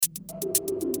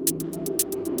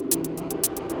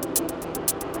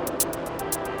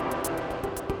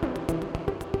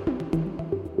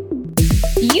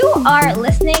You are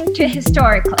listening to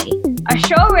Historically, a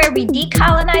show where we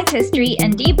decolonize history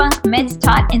and debunk myths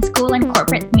taught in school and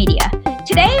corporate media.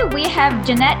 Today, we have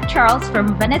Jeanette Charles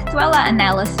from Venezuela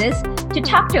Analysis to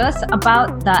talk to us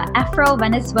about the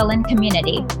Afro-Venezuelan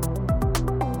community.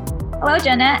 Hello,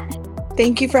 Jeanette.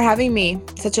 Thank you for having me.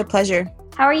 Such a pleasure.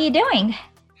 How are you doing?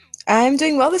 I'm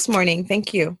doing well this morning.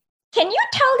 Thank you. Can you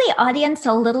tell the audience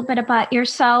a little bit about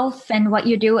yourself and what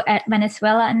you do at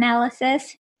Venezuela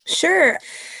Analysis? Sure.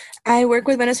 I work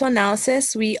with Venezuela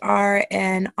Analysis. We are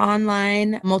an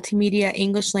online multimedia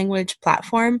English language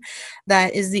platform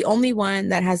that is the only one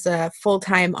that has a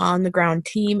full-time on-the-ground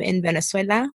team in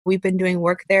Venezuela. We've been doing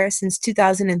work there since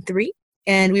 2003.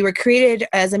 And we were created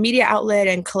as a media outlet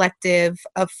and collective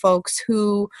of folks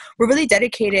who were really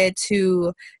dedicated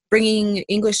to bringing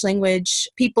English language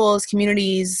peoples,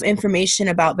 communities, information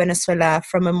about Venezuela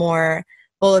from a more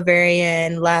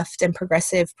Bolivarian, left, and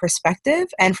progressive perspective,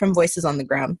 and from voices on the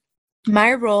ground.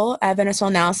 My role at Venezuela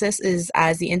Analysis is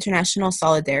as the International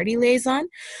Solidarity Liaison,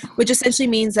 which essentially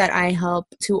means that I help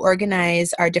to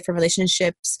organize our different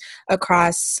relationships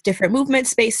across different movement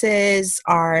spaces,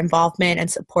 our involvement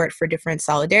and support for different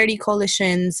solidarity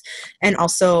coalitions, and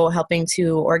also helping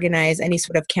to organize any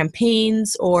sort of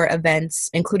campaigns or events,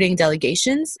 including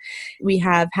delegations. We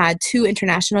have had 2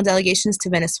 international delegations to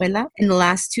Venezuela in the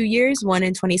last 2 years, one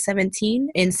in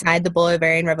 2017 inside the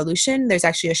Bolivarian Revolution. There's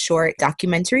actually a short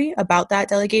documentary about that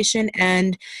delegation,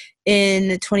 and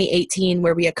in 2018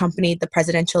 where we accompanied the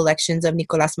presidential elections of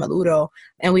Nicolás Maduro.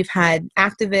 And we've had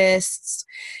activists,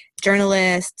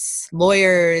 journalists,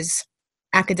 lawyers,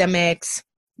 academics,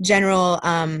 general,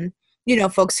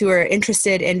 folks who are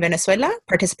interested in Venezuela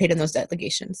participate in those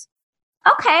delegations.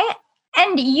 Okay.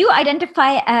 And you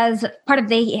identify as part of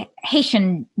the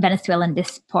Haitian Venezuelan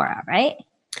diaspora, right?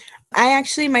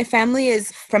 My family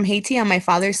is from Haiti on my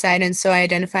father's side, and so I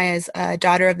identify as a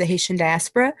daughter of the Haitian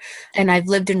diaspora, and I've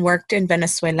lived and worked in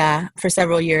Venezuela for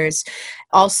several years,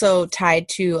 also tied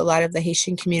to a lot of the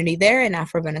Haitian community there and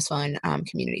Afro-Venezuelan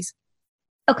communities.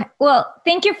 Okay, well,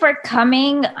 thank you for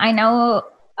coming. I know,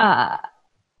 I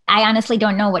honestly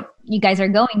don't know what you guys are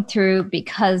going through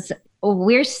because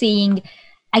we're seeing,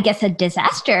 I guess, a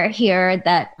disaster here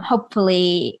that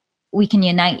hopefully we can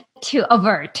unite to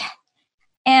avert.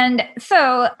 And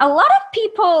so a lot of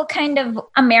people, kind of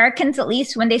Americans at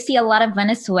least, when they see a lot of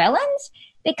Venezuelans,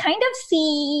 they kind of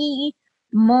see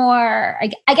more,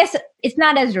 I guess it's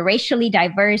not as racially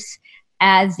diverse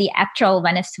as the actual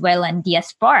Venezuelan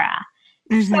diaspora.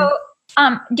 Mm-hmm. So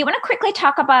do you want to quickly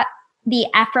talk about the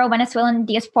Afro-Venezuelan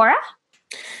diaspora?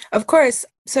 Of course.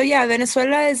 So yeah,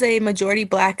 Venezuela is a majority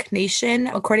Black nation.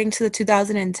 According to the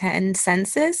 2010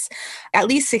 census, at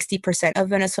least 60% of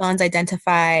Venezuelans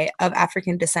identify of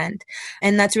African descent.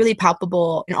 And that's really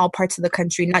palpable in all parts of the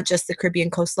country, not just the Caribbean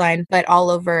coastline, but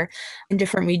all over in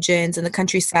different regions, in the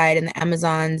countryside, in the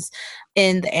Amazons,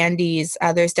 in the Andes.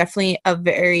 There's definitely a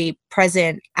very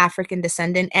present African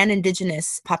descendant and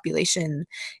indigenous population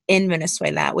in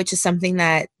Venezuela, which is something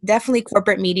that definitely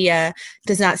corporate media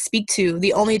does not speak to.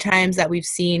 The only times that we've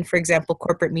seen, for example,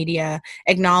 corporate media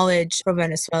acknowledge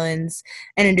Afro-Venezuelans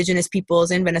and indigenous peoples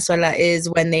in Venezuela is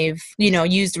when they've,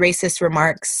 used racist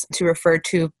remarks to refer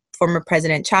to former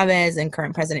President Chavez and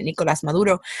current President Nicolás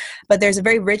Maduro. But there's a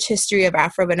very rich history of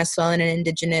Afro-Venezuelan and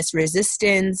indigenous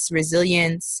resistance,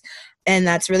 resilience, and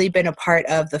that's really been a part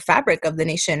of the fabric of the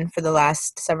nation for the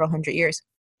last several hundred years.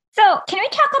 So can we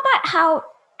talk about how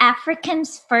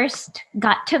Africans first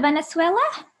got to Venezuela?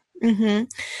 Mm-hmm.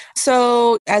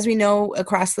 So as we know,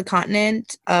 across the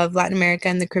continent of Latin America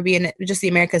and the Caribbean, just the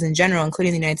Americas in general,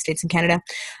 including the United States and Canada,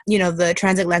 the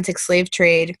transatlantic slave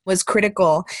trade was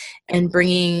critical in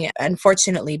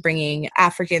unfortunately bringing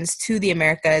Africans to the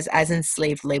Americas as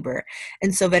enslaved labor.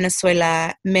 And so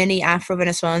Venezuela, many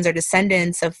Afro-Venezuelans are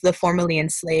descendants of the formerly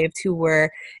enslaved who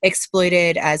were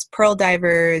exploited as pearl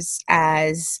divers,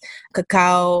 as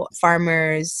cacao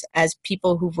farmers, as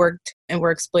people who worked and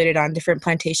were exploited on different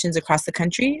plantations across the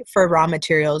country for raw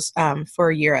materials for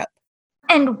Europe.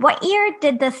 And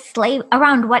did the slave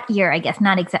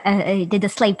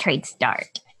trade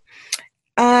start?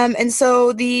 And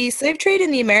so the slave trade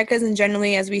in the Americas and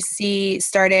generally, as we see,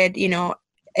 started,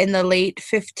 in the late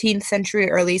 15th century,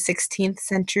 early 16th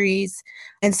centuries.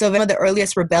 And so one of the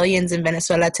earliest rebellions in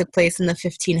Venezuela took place in the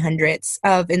 1500s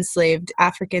of enslaved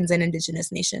Africans and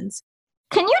indigenous nations.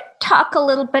 Can you talk a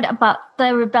little bit about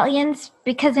the rebellions?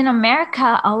 Because in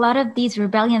America, a lot of these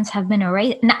rebellions have been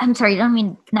erased.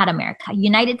 Not America,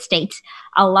 United States.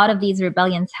 A lot of these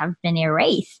rebellions have been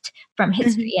erased from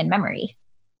history and memory.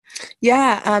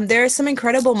 There are some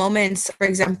incredible moments. For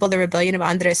example, the rebellion of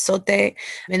Andres Sote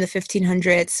in the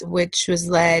 1500s, which was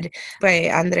led by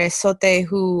Andres Sote,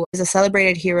 who is a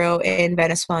celebrated hero in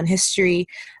Venezuelan history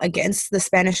against the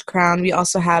Spanish crown. We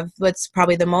also have what's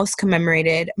probably the most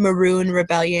commemorated Maroon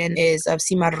rebellion is of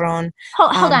Cimarron.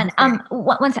 Hold on.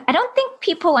 One sec. I don't think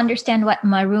people understand what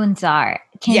maroons are.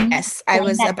 Can you Yes, I explain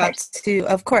was that about first? to,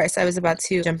 of course, I was about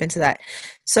to jump into that.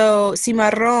 So,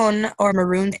 cimarrón or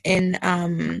maroon in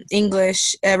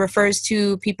English refers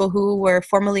to people who were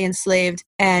formerly enslaved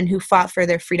and who fought for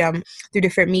their freedom through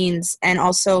different means. And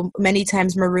also, many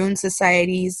times, maroon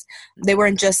societies, they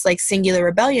weren't just like singular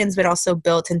rebellions, but also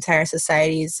built entire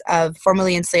societies of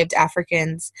formerly enslaved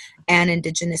Africans and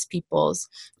indigenous peoples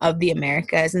of the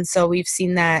Americas. And so, we've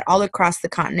seen that all across the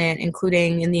continent,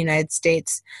 including in the United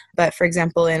States. But for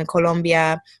example, in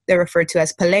Colombia, they're referred to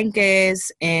as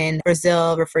palenques, in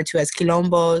Brazil, referred to as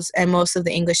quilombos, and most of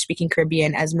the English-speaking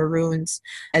Caribbean as maroons.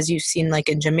 As you've seen, like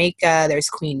in Jamaica, there's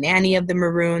Queen Nanny of the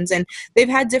Maroons, and they've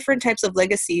had different types of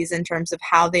legacies in terms of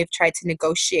how they've tried to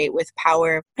negotiate with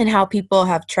power and how people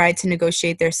have tried to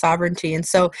negotiate their sovereignty. And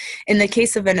so in the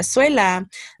case of Venezuela,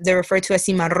 they're referred to as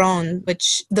cimarrón,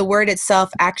 which the word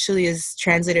itself actually is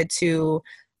translated to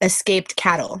escaped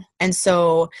cattle. And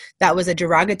so that was a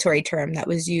derogatory term that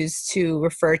was used to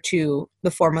refer to the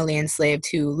formerly enslaved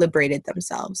who liberated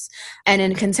themselves. And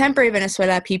in contemporary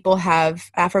Venezuela, people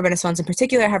have, Afro-Venezuelans in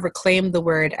particular, have reclaimed the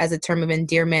word as a term of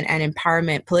endearment and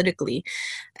empowerment politically.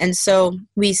 And so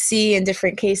we see in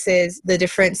different cases the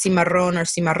different cimarrón or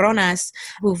cimarronas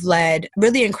who've led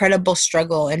really incredible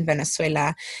struggle in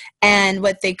Venezuela. And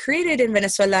what they created in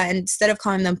Venezuela, instead of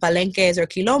calling them palenques or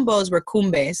quilombos, were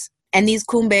cumbes. And these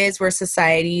cumbes were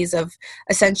societies of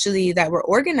essentially that were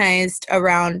organized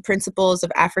around principles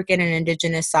of African and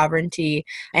indigenous sovereignty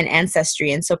and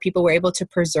ancestry. And so people were able to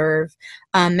preserve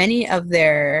many of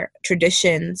their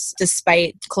traditions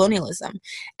despite colonialism.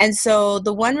 And so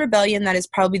the one rebellion that is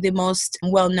probably the most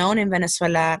well known in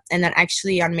Venezuela, and that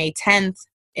actually on May 10th,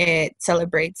 it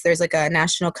celebrates, there's like a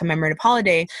national commemorative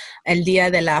holiday, El Día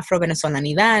de la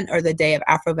Afro-Venezuelanidad, or the Day of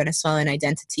Afro-Venezuelan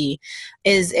Identity,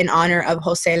 is in honor of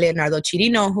José Leonardo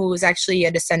Chirino, who was actually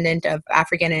a descendant of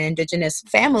African and indigenous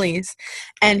families.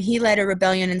 And he led a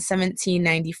rebellion in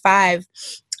 1795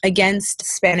 against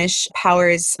Spanish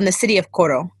powers in the city of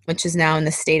Coro, which is now in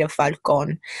the state of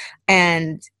Falcón.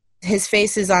 And his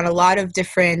face is on a lot of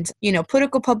different,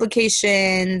 political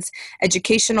publications,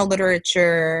 educational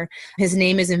literature. His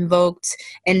name is invoked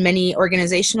in many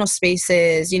organizational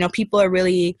spaces. People are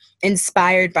really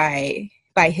inspired by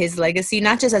his legacy,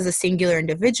 not just as a singular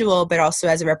individual, but also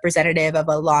as a representative of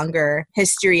a longer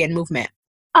history and movement.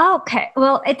 Okay.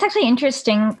 Well, it's actually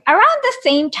interesting. Around the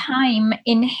same time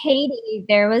in Haiti,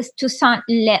 there was Toussaint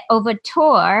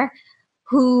Louverture,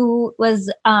 who was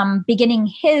beginning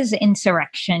his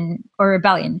insurrection or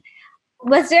rebellion.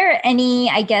 Was there any,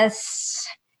 I guess,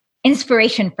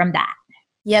 inspiration from that?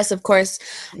 Yes, of course.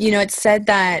 It's said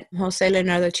that José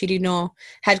Leonardo Chirino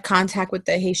had contact with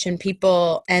the Haitian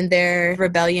people and their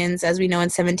rebellions. As we know,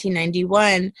 in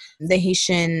 1791, the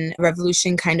Haitian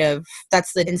Revolution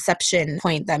that's the inception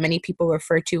point that many people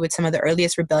refer to with some of the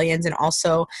earliest rebellions, and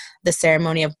also the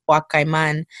ceremony of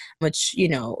Huacaiman, which,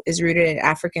 is rooted in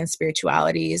African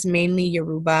spirituality, is mainly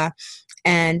Yoruba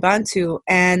and Bantu.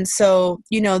 And so,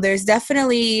 there's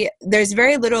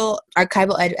very little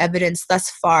archival evidence thus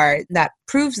far that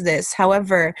proves this.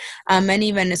 However,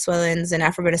 many Venezuelans and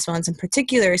Afro-Venezuelans in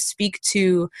particular speak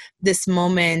to this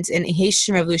moment in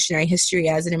Haitian revolutionary history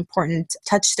as an important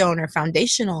touchstone or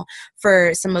foundational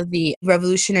for some of the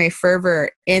revolutionary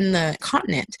fervor in the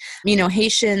continent.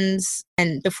 Haitians,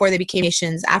 and before they became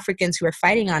Haitians, Africans who were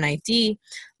fighting on ID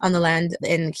on the land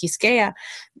in Quisqueya,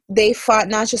 they fought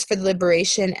not just for the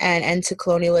liberation and end to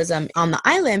colonialism on the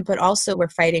island, but also were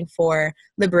fighting for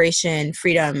liberation,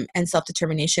 freedom, and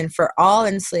self-determination for all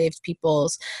enslaved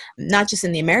peoples, not just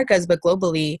in the Americas, but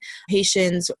globally.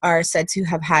 Haitians are said to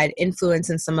have had influence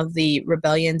in some of the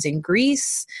rebellions in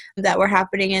Greece that were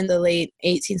happening in the late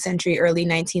 18th century, early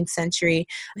 19th century.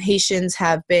 Haitians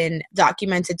have been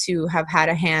documented to have had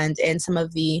a hand in some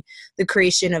of the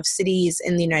creation of cities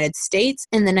in the United States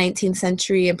in the 19th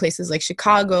century in places like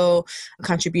Chicago,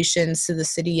 contributions to the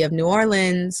city of New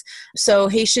Orleans. So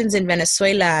Haitians in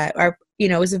Venezuela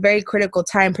it was a very critical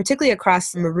time, particularly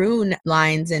across Maroon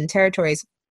lines and territories.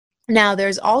 Now,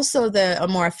 there's also the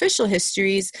more official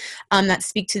histories that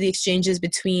speak to the exchanges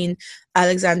between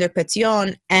Alexander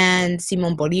Petion and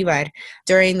Simón Bolívar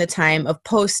during the time of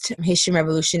post-Haitian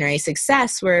revolutionary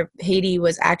success, where Haiti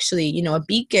was actually, a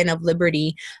beacon of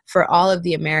liberty for all of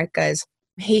the Americas.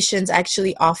 Haitians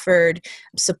actually offered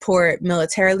support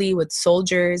militarily with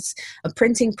soldiers, a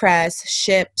printing press,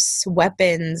 ships,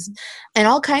 weapons, and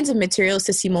all kinds of materials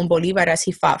to Simón Bolívar as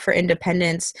he fought for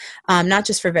independence, not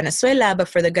just for Venezuela, but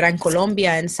for the Gran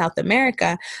Colombia in South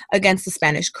America against the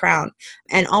Spanish crown.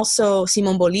 And also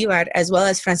Simón Bolívar, as well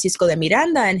as Francisco de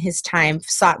Miranda in his time,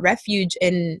 sought refuge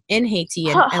in Haiti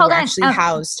and were actually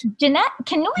housed. Jeanette,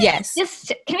 can we Yes.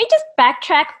 just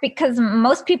backtrack, because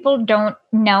most people don't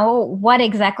know what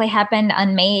exactly happened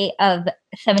on May of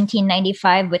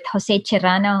 1795 with Jose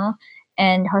Chirano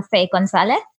and Jose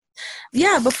Gonzalez?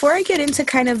 Yeah, before I get into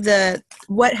kind of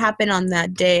what happened on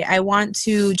that day, I want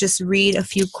to just read a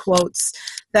few quotes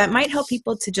that might help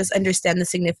people to just understand the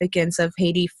significance of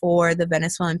Haiti for the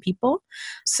Venezuelan people.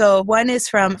 So one is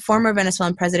from former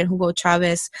Venezuelan President Hugo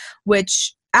Chavez,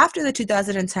 which after the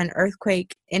 2010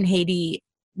 earthquake in Haiti,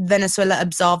 Venezuela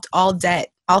absolved all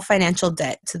financial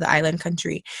debt to the island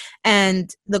country.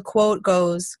 And the quote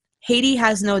goes, "Haiti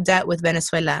has no debt with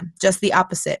Venezuela, just the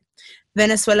opposite.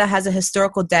 Venezuela has a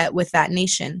historical debt with that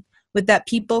nation, with that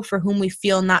people for whom we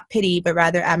feel not pity, but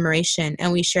rather admiration,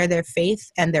 and we share their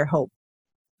faith and their hope."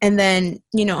 And then,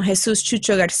 Jesus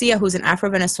Chucho Garcia, who's an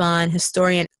Afro-Venezuelan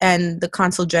historian and the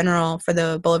consul general for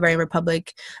the Bolivarian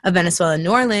Republic of Venezuela in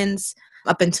New Orleans,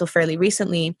 up until fairly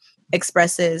recently,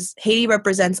 expresses, "Haiti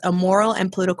represents a moral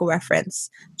and political reference.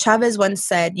 Chavez once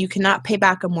said, you cannot pay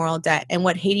back a moral debt, and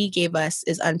what Haiti gave us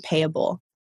is unpayable."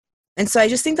 And so I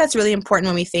just think that's really important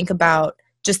when we think about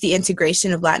just the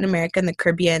integration of Latin America and the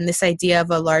Caribbean, this idea of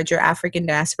a larger African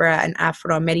diaspora and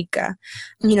Afro-America,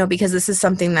 because this is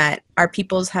something that our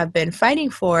peoples have been fighting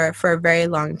for a very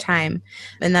long time,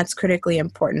 and that's critically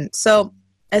important. So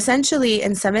essentially,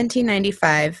 in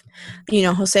 1795,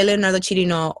 Jose Leonardo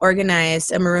Chirino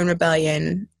organized a Maroon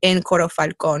Rebellion in Coro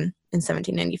Falcón in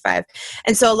 1795.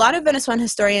 And so a lot of Venezuelan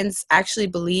historians actually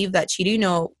believe that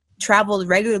Chirino traveled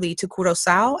regularly to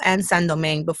Curaçao and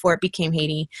Saint-Domingue before it became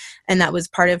Haiti, and that was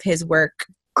part of his work.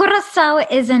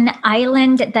 Curaçao is an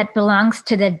island that belongs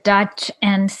to the Dutch,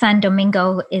 and San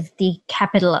Domingo is the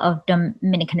capital of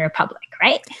Dominican Republic,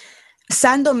 right?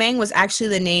 Saint-Domingue was actually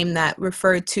the name that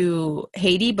referred to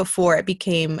Haiti before it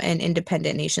became an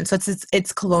independent nation. So it's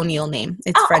its colonial name.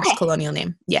 It's French colonial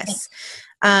name. Yes.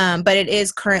 But it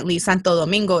is currently Santo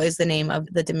Domingo is the name of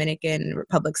the Dominican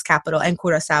Republic's capital, and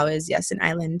Curaçao is, yes, an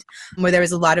island where there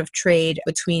was a lot of trade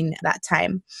between that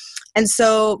time. And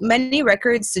so many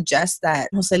records suggest that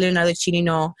Jose Leonardo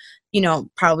Chirino,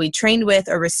 probably trained with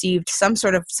or received some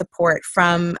sort of support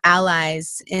from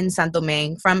allies in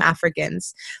Saint-Domingue, from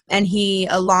Africans. And he,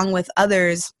 along with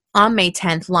others, on May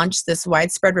 10th, launched this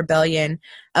widespread rebellion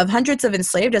of hundreds of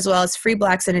enslaved as well as free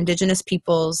Blacks and indigenous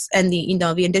peoples. And the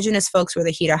indigenous folks were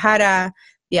the Hirajara,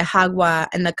 the Ajagua,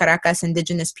 and the Caracas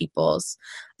indigenous peoples.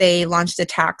 They launched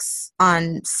attacks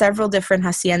on several different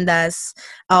haciendas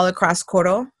all across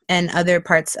Coro and other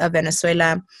parts of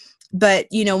Venezuela. But,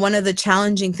 one of the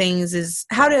challenging things is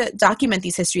how to document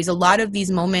these histories. A lot of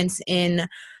these moments in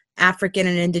African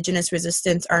and indigenous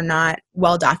resistance are not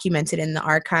well documented in the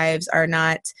archives, are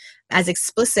not as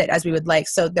explicit as we would like.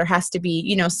 So there has to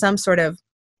be,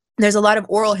 there's a lot of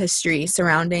oral history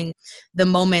surrounding the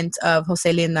moment of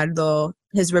Jose Leonardo,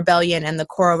 his rebellion, and the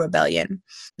Coro Rebellion.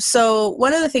 So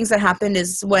one of the things that happened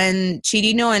is when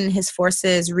Chirino and his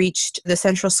forces reached the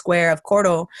central square of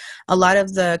Coro, a lot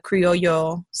of the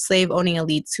Criollo slave-owning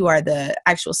elites, who are the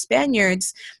actual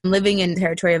Spaniards living in the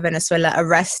territory of Venezuela,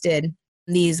 arrested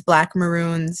these Black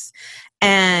Maroons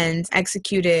and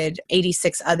executed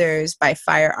 86 others by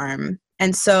firearm.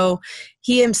 And so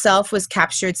he himself was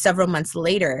captured several months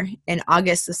later in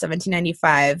August of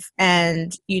 1795.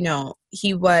 And,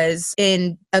 he was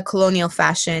in a colonial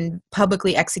fashion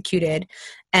publicly executed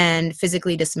and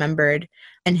physically dismembered.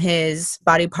 And his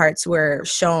body parts were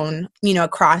shown,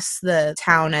 across the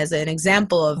town as an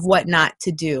example of what not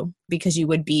to do, because you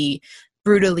would be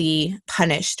brutally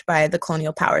punished by the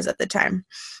colonial powers at the time.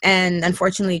 And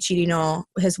unfortunately, Chirino,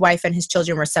 his wife and his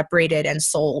children were separated and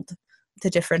sold to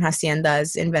different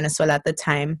haciendas in Venezuela at the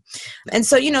time. And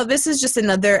so, this is just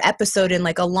another episode in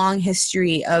a long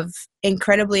history of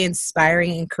incredibly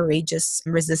inspiring and courageous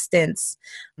resistance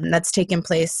that's taken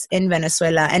place in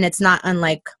Venezuela. And it's not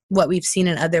unlike what we've seen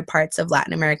in other parts of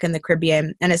Latin America and the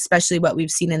Caribbean, and especially what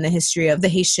we've seen in the history of the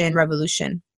Haitian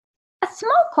Revolution. A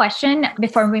small question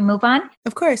before we move on.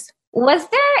 Of course. Was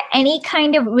there any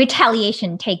kind of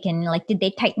retaliation taken? Did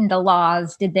they tighten the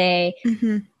laws? Did they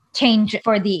change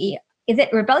for is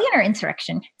it rebellion or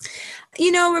insurrection?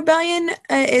 Rebellion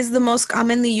is the most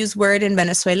commonly used word in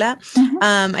Venezuela.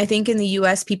 I think in the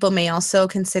US, people may also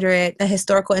consider it a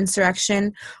historical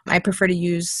insurrection. I prefer to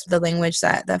use the language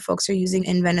that folks are using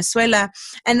in Venezuela.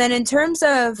 And then in terms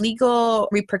of legal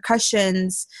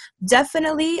repercussions,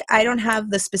 definitely, I don't have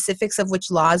the specifics of which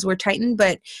laws were tightened,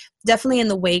 but definitely in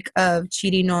the wake of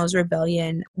Chirino's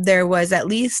rebellion, there was at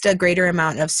least a greater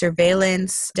amount of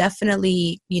surveillance,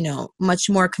 definitely, much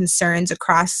more concerns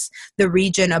across the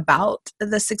region about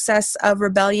the success of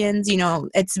rebellions.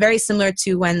 It's very similar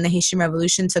to when the Haitian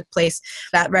Revolution took place.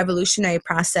 That revolutionary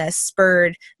process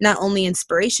spurred not only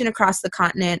inspiration across the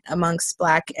continent amongst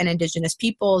Black and Indigenous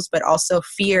peoples, but also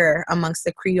fear amongst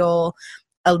the Creole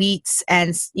elites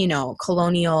and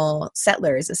colonial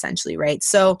settlers, essentially, right?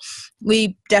 So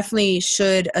we definitely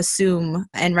should assume,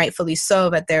 and rightfully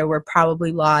so, that there were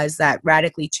probably laws that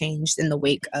radically changed in the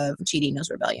wake of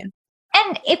Chirino's rebellion.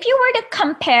 And if you were to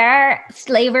compare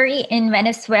slavery in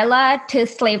Venezuela to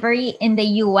slavery in the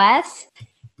US,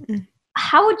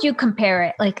 how would you compare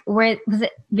it? Was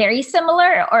it very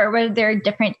similar, or were there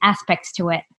different aspects to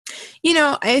it?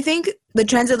 I think the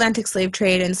transatlantic slave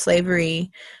trade and slavery,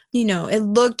 it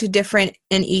looked different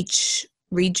in each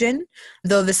region,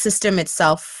 though the system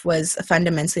itself was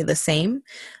fundamentally the same.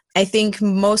 I think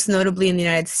most notably in the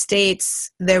United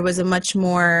States, there was a much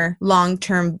more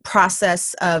long-term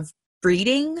process of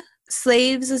breeding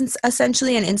slaves,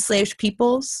 essentially, and enslaved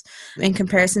peoples. In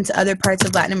comparison to other parts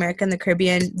of Latin America and the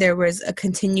Caribbean, there was a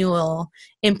continual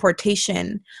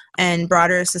importation and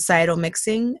broader societal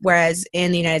mixing, whereas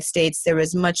in the United States, there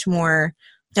was much more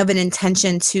of an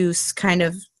intention to kind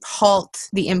of halt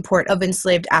the import of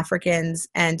enslaved Africans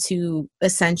and to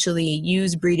essentially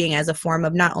use breeding as a form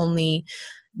of not only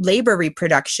labor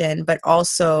reproduction, but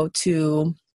also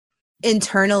to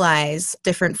internalize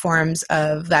different forms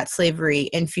of that slavery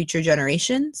in future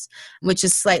generations, which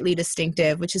is fairly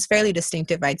distinctive,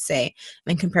 I'd say,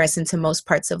 in comparison to most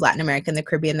parts of Latin America and the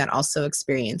Caribbean that also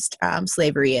experienced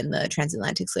slavery in the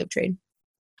transatlantic slave trade.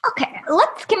 Okay,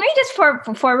 can we just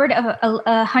forward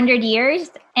 100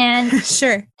 years and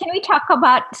Sure. Can we talk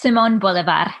about Simón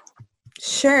Bolívar?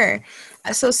 Sure.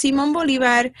 So Simón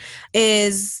Bolívar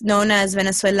is known as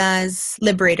Venezuela's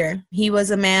liberator. He was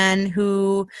a man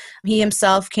who he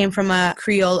himself came from a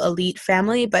Creole elite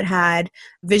family, but had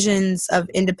visions of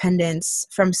independence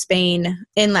from Spain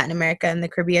in Latin America and the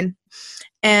Caribbean.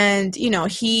 And,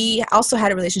 he also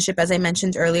had a relationship, as I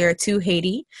mentioned earlier, to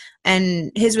Haiti.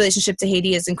 And his relationship to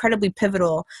Haiti is incredibly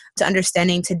pivotal to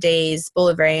understanding today's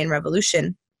Bolivarian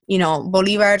revolution.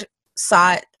 Bolívar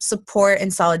sought support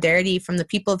and solidarity from the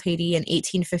people of Haiti in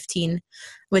 1815,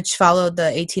 which followed the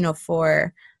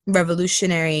 1804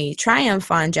 revolutionary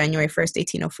triumph on January 1st,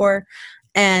 1804.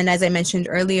 And as I mentioned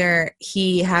earlier,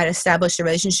 he had established a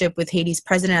relationship with Haiti's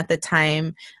president at the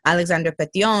time, Alexandre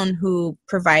Pétion, who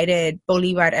provided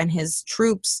Bolívar and his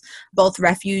troops both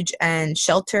refuge and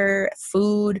shelter,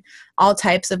 food, all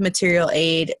types of material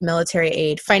aid, military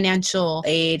aid, financial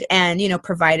aid, and,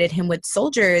 provided him with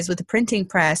soldiers, with a printing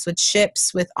press, with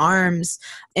ships, with arms,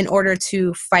 in order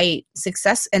to fight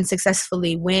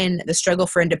successfully win the struggle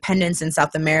for independence in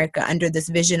South America under this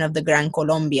vision of the Gran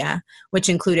Colombia, which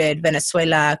included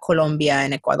Venezuela, Colombia,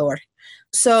 and Ecuador.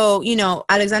 So,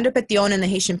 Alexandre Pétion and the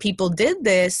Haitian people did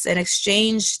this and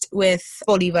exchanged with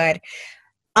Bolívar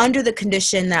under the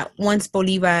condition that once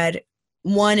Bolívar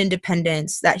won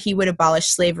independence, that he would abolish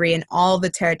slavery in all the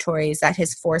territories that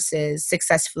his forces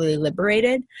successfully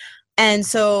liberated. And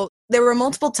so there were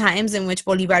multiple times in which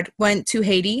Bolívar went to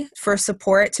Haiti for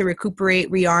support to recuperate,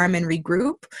 rearm, and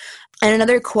regroup. And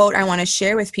another quote I want to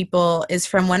share with people is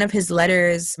from one of his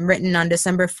letters written on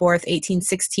December 4th,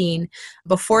 1816,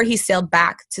 before he sailed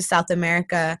back to South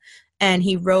America. And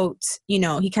he wrote,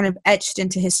 he kind of etched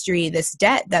into history this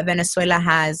debt that Venezuela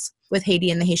has with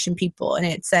Haiti and the Haitian people. And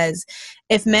it says,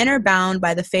 "If men are bound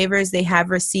by the favors they have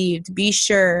received, be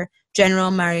sure,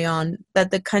 General Marion,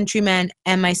 that the countrymen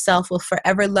and myself will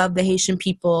forever love the Haitian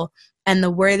people and the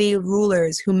worthy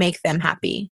rulers who make them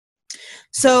happy."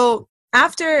 So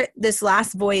after this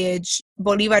last voyage,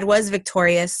 Bolívar was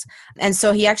victorious. And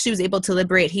so he actually was able to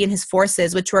liberate, he and his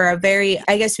forces, which were a very,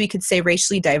 I guess we could say,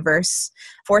 racially diverse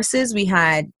forces. We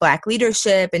had Black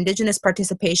leadership, indigenous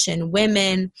participation,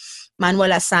 women.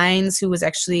 Manuela Sáenz, who was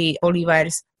actually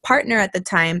Bolívar's partner at the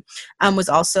time, was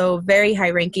also very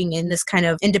high-ranking in this kind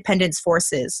of independence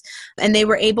forces. And they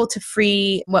were able to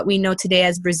free what we know today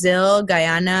as Brazil,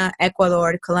 Guyana,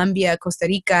 Ecuador, Colombia, Costa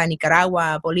Rica,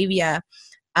 Nicaragua, Bolivia,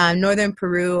 northern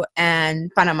Peru, and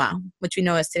Panama, which we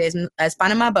know as today as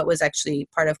Panama, but was actually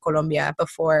part of Colombia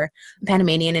before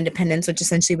Panamanian independence, which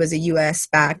essentially was a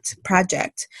U.S.-backed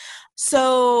project.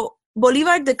 So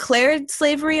Bolivar declared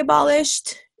slavery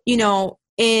abolished,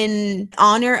 in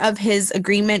honor of his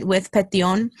agreement with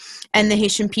Petion and the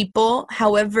Haitian people.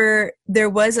 However,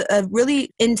 there was a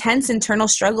really intense internal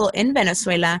struggle in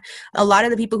Venezuela. A lot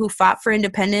of the people who fought for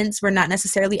independence were not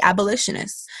necessarily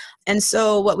abolitionists. And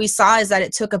so what we saw is that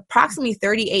it took approximately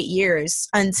 38 years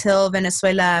until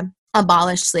Venezuela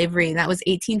abolished slavery. That was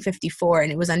 1854,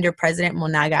 and it was under President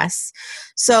Monagas.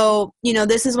 So,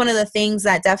 this is one of the things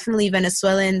that definitely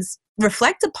Venezuelans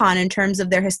reflect upon in terms of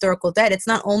their historical debt. It's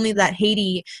not only that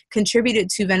Haiti contributed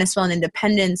to Venezuelan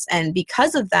independence, and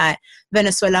because of that,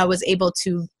 Venezuela was able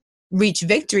to reach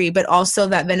victory, but also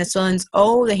that Venezuelans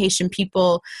owe the Haitian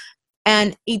people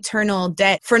an eternal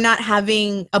debt for not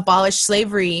having abolished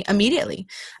slavery immediately.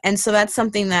 And so that's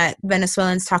something that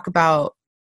Venezuelans talk about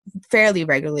fairly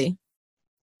regularly.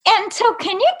 And so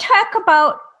can you talk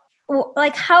about,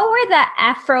 like, how were the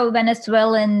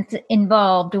Afro-Venezuelans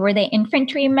involved? Were they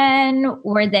infantrymen?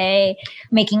 Were they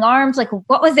making arms? Like,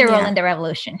 what was their role in the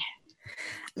revolution?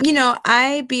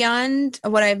 Beyond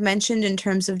what I've mentioned in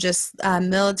terms of just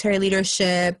military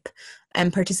leadership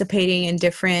and participating in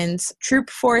different troop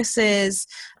forces,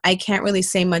 I can't really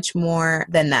say much more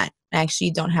than that. I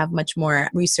actually don't have much more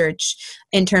research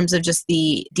in terms of just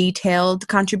the detailed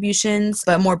contributions,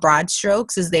 but more broad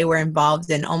strokes is they were involved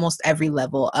in almost every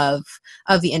level of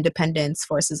the independence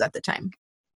forces at the time.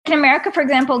 In America, for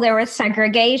example, there was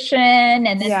segregation,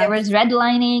 and then there was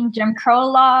redlining, Jim Crow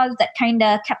laws that kind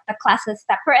of kept the classes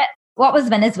separate. What was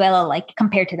Venezuela like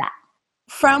compared to that?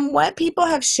 From what people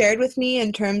have shared with me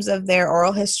in terms of their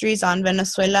oral histories on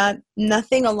Venezuela,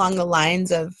 nothing along the lines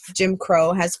of Jim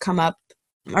Crow has come up,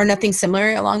 or nothing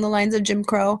similar along the lines of Jim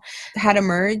Crow had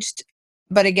emerged.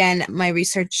 But again, my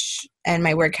research and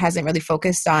my work hasn't really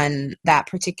focused on that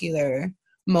particular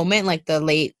moment, like the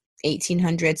late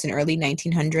 1800s and early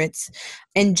 1900s.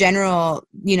 In general,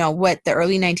 what the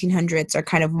early 1900s are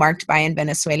kind of marked by in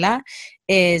Venezuela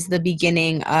is the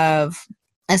beginning of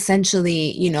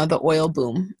essentially, the oil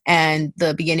boom and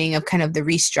the beginning of kind of the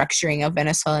restructuring of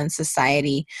Venezuelan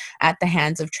society at the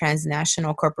hands of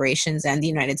transnational corporations and the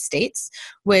United States,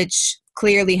 which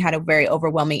clearly had a very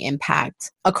overwhelming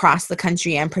impact across the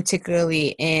country, and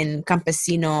particularly in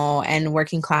campesino and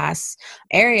working class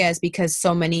areas, because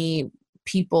so many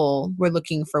people were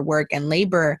looking for work and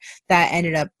labor that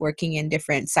ended up working in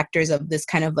different sectors of this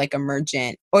kind of like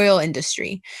emergent oil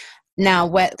industry. Now,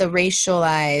 what the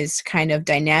racialized kind of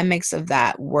dynamics of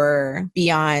that were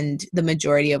beyond the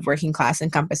majority of working class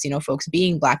and campesino folks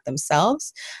being Black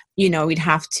themselves, we'd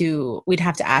have to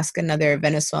ask another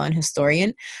Venezuelan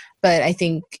historian. But I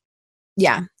think,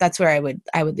 that's where I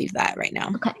would leave that right now.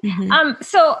 Okay. Mm-hmm.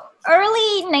 So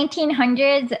early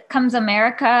 1900s comes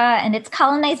America and its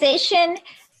colonization.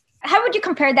 How would you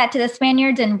compare that to the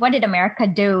Spaniards, and what did America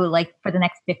do like for the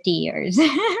next 50 years?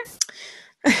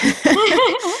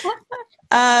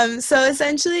 So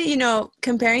essentially,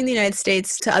 comparing the United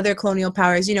States to other colonial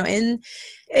powers, in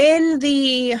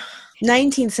the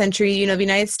 19th century, the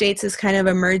United States is kind of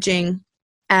emerging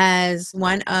as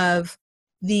one of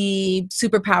the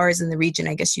superpowers in the region,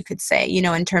 I guess you could say,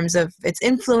 in terms of its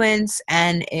influence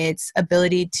and its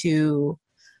ability to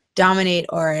dominate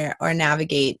or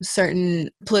navigate certain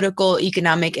political,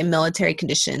 economic, and military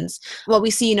conditions. What we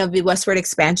see, the westward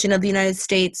expansion of the United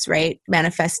States, right,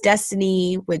 manifests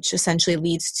destiny, which essentially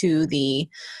leads to the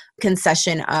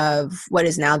concession of what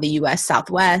is now the U.S.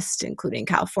 Southwest, including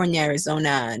California,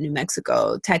 Arizona, New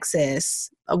Mexico, Texas,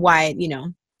 a wide,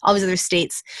 all these other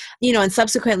states, and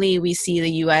subsequently we see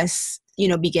the U.S.,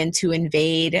 begin to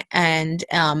invade and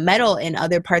meddle in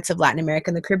other parts of Latin America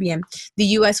and the Caribbean. The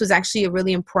U.S. was actually a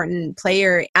really important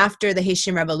player after the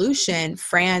Haitian Revolution.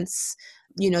 France,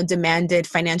 demanded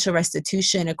financial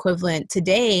restitution equivalent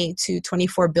today to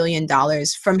 $24 billion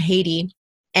from Haiti.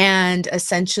 And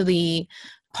essentially,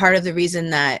 part of the reason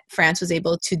that France was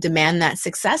able to demand that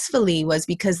successfully was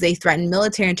because they threatened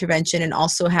military intervention and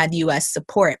also had U.S.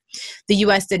 support. The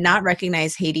U.S. did not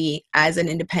recognize Haiti as an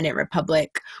independent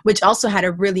republic, which also had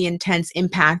a really intense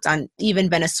impact on even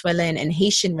Venezuelan and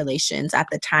Haitian relations at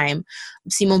the time.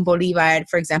 Simón Bolívar,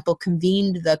 for example,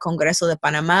 convened the Congreso de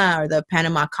Panamá, or the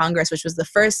Panama Congress, which was the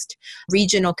first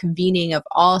regional convening of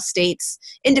all states,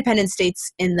 independent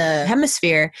states in the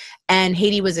hemisphere, and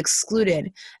Haiti was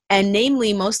excluded. And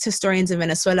namely, most historians in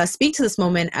Venezuela speak to this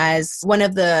moment as one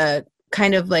of the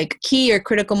kind of like key or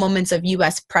critical moments of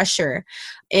U.S. pressure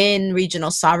in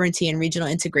regional sovereignty and regional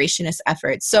integrationist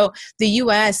efforts. So the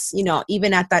U.S.,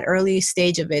 even at that early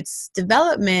stage of its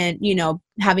development,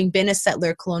 having been a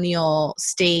settler colonial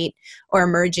state or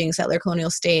emerging settler colonial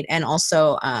state, and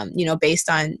also, based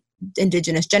on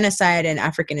indigenous genocide and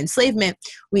African enslavement,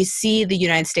 we see the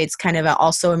United States kind of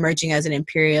also emerging as an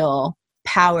imperial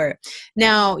power.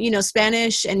 Now,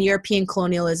 Spanish and European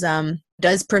colonialism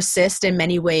does persist in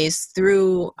many ways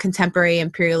through contemporary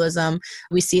imperialism.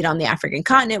 We see it on the African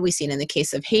continent. We see it in the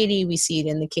case of Haiti. We see it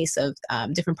in the case of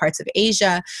different parts of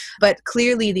Asia. But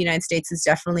clearly, the United States is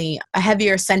definitely a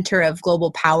heavier center of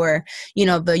global power.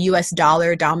 The US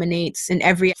dollar dominates in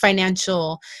every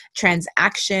financial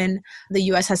transaction. The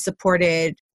US has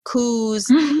supported coups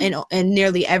in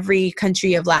nearly every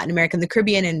country of Latin America and the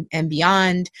Caribbean and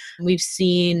beyond. We've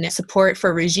seen support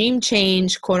for regime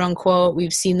change, quote unquote.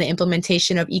 We've seen the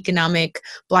implementation of economic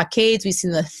blockades. We've seen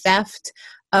the theft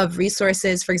of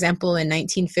resources. For example, in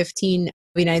 1915,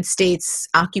 the United States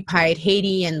occupied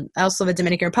Haiti, and also the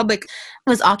Dominican Republic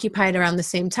was occupied around the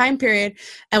same time period.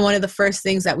 And one of the first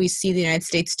things that we see the United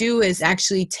States do is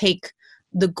actually take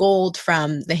the gold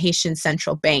from the Haitian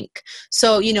central bank.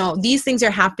 So, these things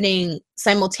are happening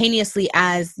simultaneously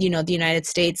as, the United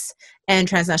States and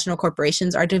transnational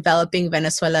corporations are developing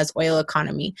Venezuela's oil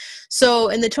economy. So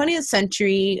in the 20th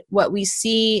century, what we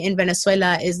see in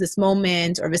Venezuela is this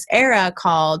moment or this era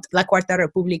called La Cuarta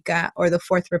República, or the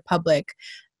Fourth Republic.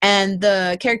 And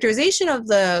the characterization of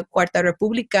the Cuarta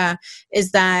República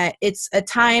is that it's a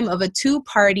time of a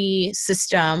two-party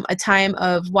system, a time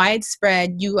of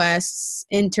widespread U.S.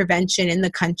 intervention in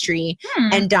the country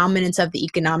and dominance of the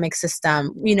economic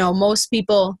system. Most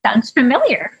people... Sounds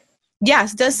familiar.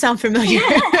 Yes, does sound familiar.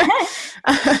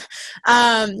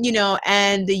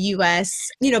 And the U.S.,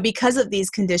 because of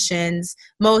these conditions,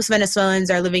 most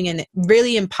Venezuelans are living in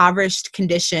really impoverished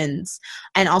conditions.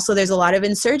 And also there's a lot of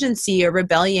insurgency or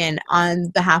rebellion on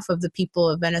behalf of the people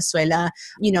of Venezuela,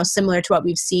 similar to what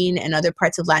we've seen in other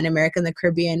parts of Latin America and the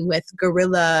Caribbean with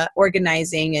guerrilla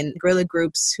organizing and guerrilla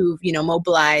groups who've,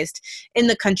 mobilized in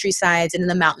the countrysides and in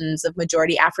the mountains of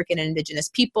majority African and indigenous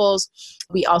peoples.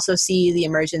 We also see the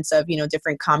emergence of,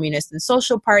 different communist and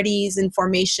social parties and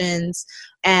formations.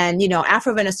 And,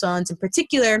 Afro-Venezuelans in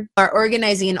particular are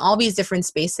organizing in all these different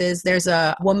spaces. There's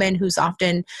a woman who's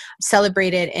often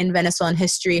celebrated in Venezuelan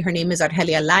history. Her name is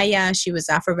Argelia Laya. She was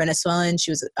Afro-Venezuelan.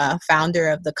 She was a founder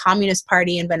of the Communist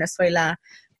Party in Venezuela,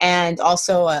 and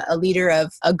also a leader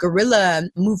of a guerrilla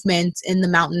movement in the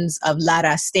mountains of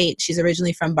Lara State. She's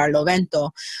originally from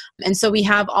Barlovento. And so we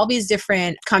have all these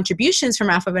different contributions from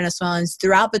Afro-Venezuelans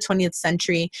throughout the 20th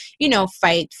century,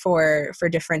 fight for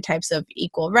different types of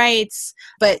equal rights.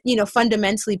 But,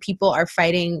 fundamentally, people are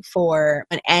fighting for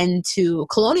an end to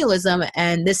colonialism.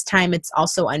 And this time it's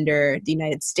also under the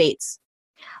United States.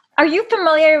 Are you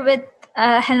familiar with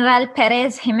General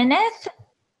Perez Jimenez?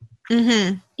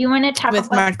 Mm-hmm. Do you want to talk with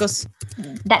about Marcos?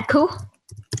 That coup?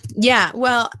 Yeah,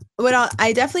 well,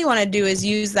 I definitely want to do is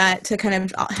use that to kind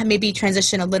of maybe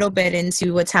transition a little bit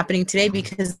into what's happening today,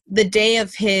 because the day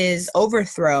of his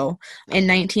overthrow in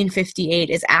 1958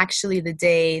 is actually the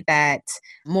day that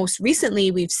most recently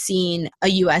we've seen a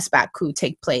U.S.-backed coup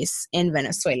take place in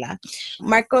Venezuela.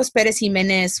 Marcos Pérez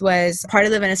Jiménez was part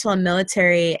of the Venezuelan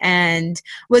military and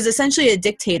was essentially a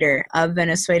dictator of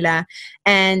Venezuela,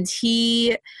 and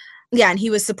he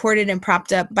was supported and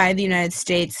propped up by the United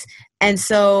States. And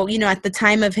so, at the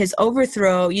time of his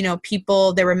overthrow,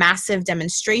 there were massive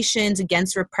demonstrations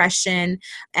against repression,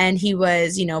 and he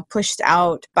was, pushed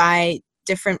out by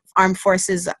different armed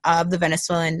forces of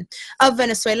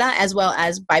Venezuela, as well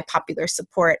as by popular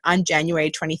support on January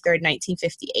 23rd,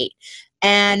 1958.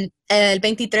 And El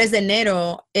 23 de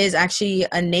Enero is actually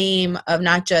a name of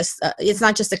it's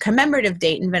not just a commemorative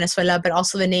date in Venezuela, but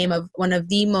also the name of one of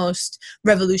the most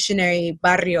revolutionary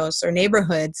barrios or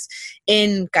neighborhoods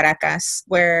in Caracas,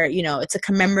 where, it's a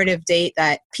commemorative date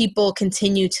that people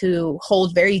continue to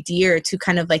hold very dear to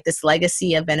kind of like this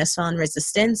legacy of Venezuelan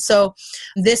resistance. So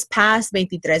this past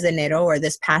 23 de Enero, or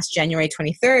this past January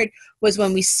 23rd, was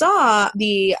when we saw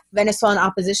the Venezuelan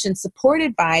opposition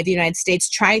supported by the United States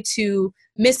try to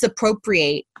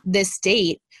misappropriate this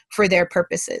date for their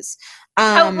purposes.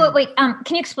 Can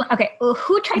you explain? Okay, well,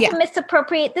 who tried to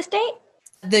misappropriate this date?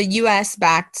 The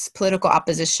U.S.-backed political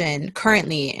opposition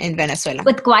currently in Venezuela.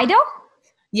 With Guaido?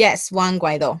 Yes, Juan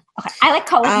Guaido. Okay, I like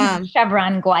calling him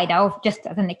Chevron Guaido just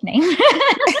as a nickname.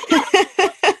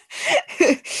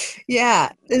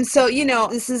 Yeah, and so,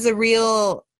 this is a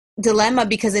real dilemma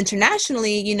because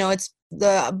internationally, it's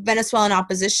the Venezuelan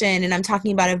opposition, and I'm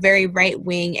talking about a very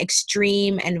right-wing,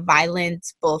 extreme and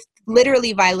violent, both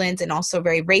literally violent and also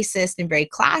very racist and very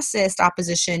classist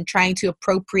opposition trying to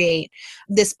appropriate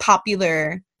this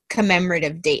popular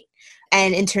commemorative date.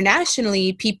 And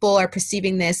internationally, people are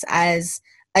perceiving this as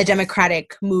a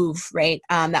democratic move, right?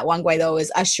 That Juan Guaido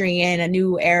is ushering in a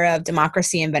new era of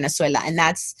democracy in Venezuela. And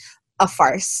that's a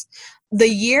farce. The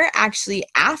year actually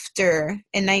after,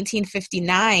 in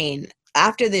 1959,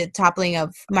 after the toppling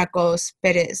of Marcos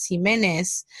Pérez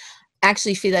Jiménez,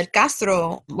 actually Fidel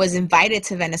Castro was invited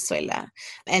to Venezuela.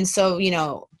 And so,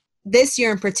 this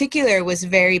year in particular was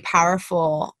very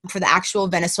powerful for the actual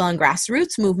Venezuelan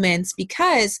grassroots movements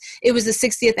because it was the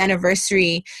 60th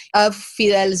anniversary of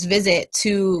Fidel's visit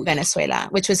to Venezuela,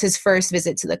 which was his first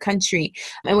visit to the country,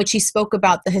 in which he spoke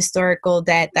about the historical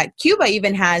debt that Cuba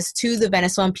even has to the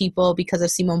Venezuelan people because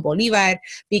of Simón Bolívar,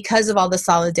 because of all the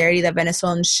solidarity that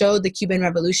Venezuelans showed the Cuban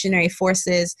revolutionary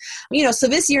forces. So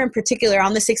this year in particular,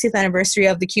 on the 60th anniversary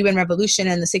of the Cuban Revolution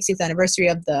and the 60th anniversary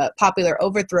of the popular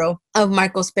overthrow of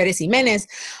Marcos Pérez Jiménez,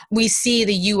 we see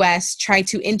the U.S. try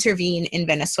to intervene in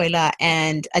Venezuela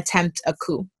and attempt a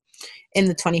coup in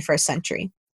the 21st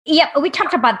century. Yeah, we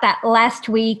talked about that last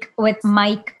week with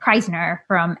Mike Preisner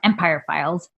from Empire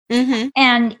Files. Mm-hmm.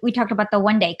 And we talked about the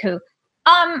one-day coup.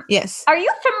 Yes. Are you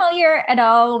familiar at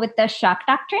all with the shock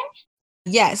doctrine?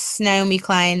 Yes, Naomi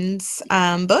Klein's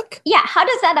book. Yeah, how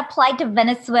does that apply to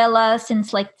Venezuela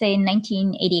since, like, say,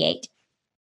 1988?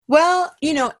 Well,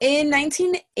 in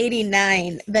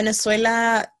 1989,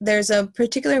 Venezuela, there's a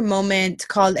particular moment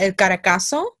called El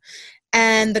Caracazo.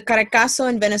 And the Caracazo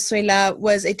in Venezuela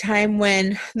was a time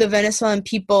when the Venezuelan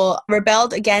people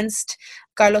rebelled against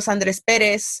Carlos Andrés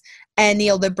Pérez and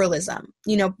neoliberalism.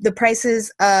 The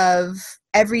prices of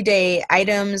everyday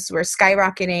items were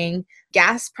skyrocketing.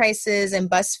 Gas prices and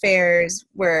bus fares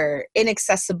were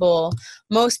inaccessible.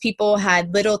 Most people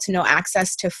had little to no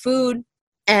access to food.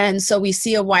 And so we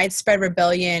see a widespread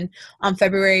rebellion on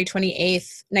February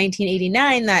 28th,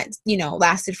 1989 that,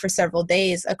 lasted for several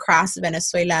days across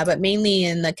Venezuela, but mainly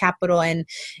in the capital and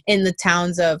in the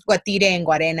towns of Guatire and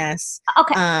Guarenas.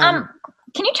 Okay.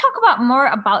 Can you talk about more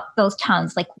about those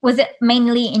towns? Like, was it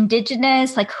mainly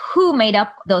indigenous? Like, who made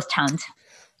up those towns?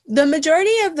 The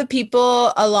majority of the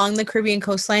people along the Caribbean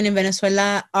coastline in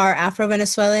Venezuela are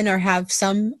Afro-Venezuelan or have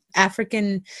some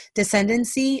African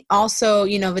descendancy. Also,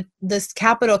 this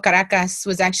capital, Caracas,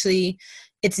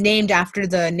 it's named after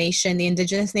the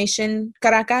indigenous nation,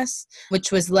 Caracas,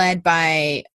 which was led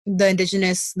by the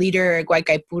indigenous leader,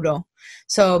 Guaycaipuro.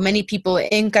 So many people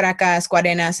in Caracas,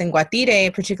 Guarenas, and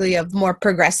Guatire, particularly of more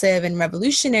progressive and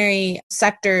revolutionary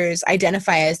sectors,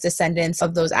 identify as descendants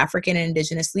of those African and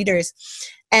indigenous leaders.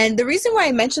 And the reason why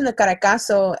I mentioned the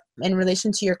Caracazo in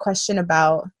relation to your question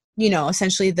about,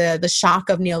 essentially the shock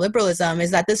of neoliberalism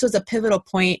is that this was a pivotal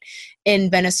point in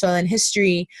Venezuelan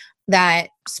history that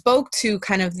spoke to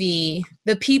kind of the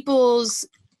people's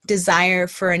desire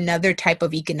for another type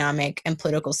of economic and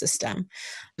political system.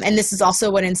 And this is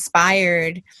also what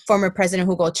inspired former President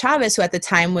Hugo Chavez, who at the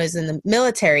time was in the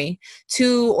military,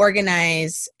 to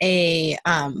organize a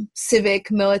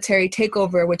civic military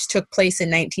takeover, which took place in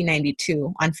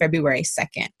 1992 on February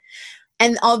 2nd.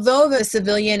 And although the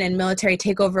civilian and military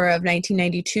takeover of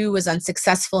 1992 was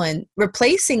unsuccessful in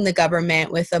replacing the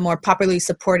government with a more popularly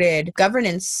supported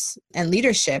governance and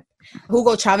leadership,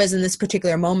 Hugo Chavez in this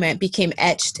particular moment became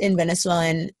etched in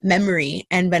Venezuelan memory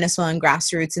and Venezuelan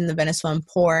grassroots and the Venezuelan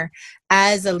poor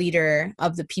as a leader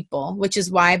of the people, which is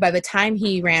why by the time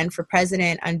he ran for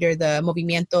president under the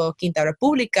Movimiento Quinta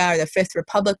República, or the Fifth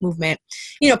Republic movement,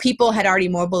 people had already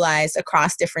mobilized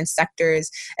across different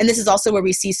sectors. And this is also where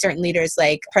we see certain leaders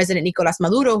like President Nicolás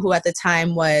Maduro, who at the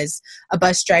time was a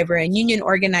bus driver and union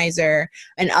organizer,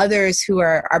 and others who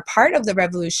are part of the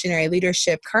revolutionary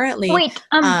leadership currently. Wait,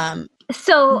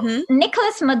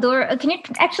 Nicolás Maduro, can you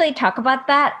actually talk about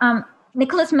that?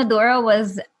 Nicolás Maduro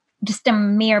was just a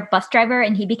mere bus driver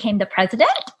and he became the president?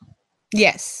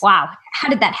 Yes. Wow. How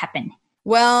did that happen?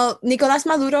 Well, Nicolás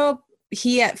Maduro,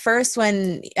 he at first,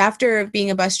 after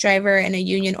being a bus driver and a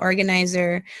union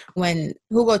organizer, when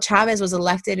Hugo Chavez was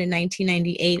elected in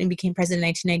 1998 and became president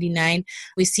in 1999,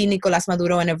 we see Nicolás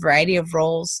Maduro in a variety of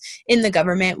roles in the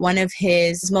government. One of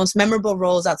his most memorable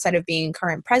roles outside of being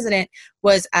current president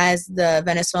was as the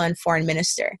Venezuelan foreign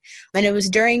minister. And it was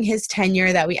during his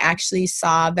tenure that we actually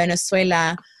saw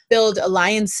Venezuela build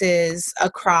alliances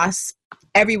across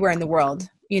everywhere in the world.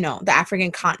 The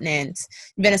African continent.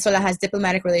 Venezuela has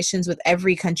diplomatic relations with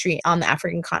every country on the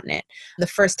African continent. The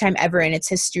first time ever in its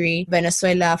history,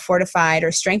 Venezuela fortified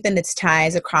or strengthened its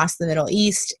ties across the Middle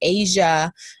East,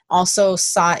 Asia, also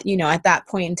sought, at that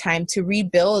point in time to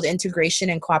rebuild integration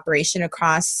and cooperation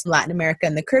across Latin America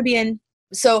and the Caribbean.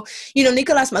 So,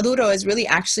 Nicolás Maduro is really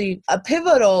actually a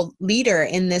pivotal leader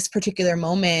in this particular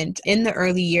moment in the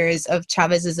early years of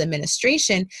Chavez's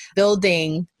administration,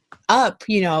 building up,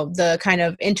 the kind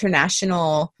of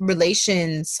international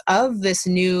relations of this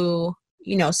new,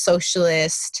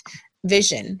 socialist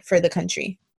vision for the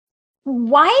country.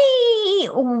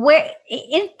 where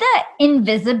is the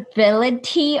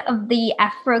invisibility of the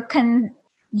African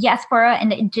diaspora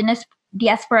and the indigenous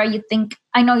diaspora? You think,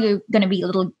 I know you're going to be a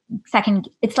little second,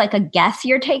 it's like a guess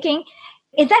you're taking.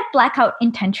 Is that blackout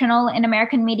intentional in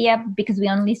American media because we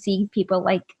only see people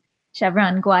like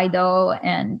Chevron, Guaido,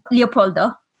 and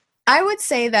Leopoldo? I would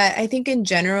say that I think in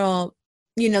general,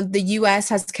 the US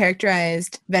has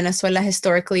characterized Venezuela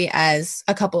historically as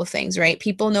a couple of things, right?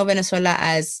 People know Venezuela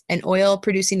as an oil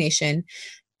producing nation.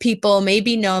 People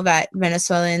maybe know that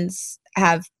Venezuelans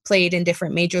have played in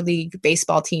different Major League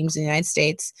Baseball teams in the United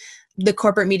States. The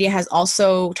corporate media has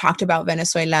also talked about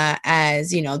Venezuela as,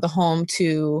 the home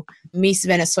to Miss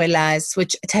Venezuelas,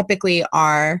 which typically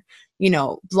are,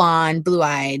 blonde,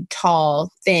 blue-eyed,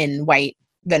 tall, thin, white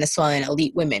Venezuelan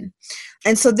elite women.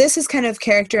 And so this has kind of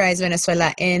characterized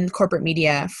Venezuela in corporate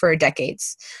media for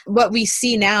decades. What we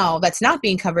see now that's not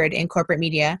being covered in corporate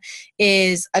media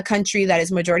is a country that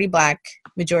is majority Black,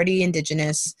 majority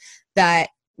indigenous, that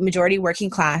majority working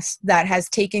class, that has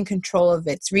taken control of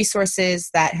its resources,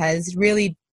 that has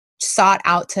really sought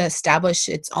out to establish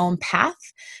its own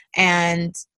path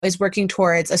and is working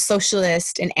towards a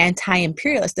socialist and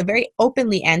anti-imperialist, a very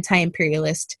openly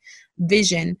anti-imperialist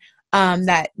vision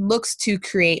that looks to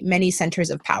create many centers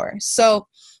of power. So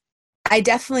I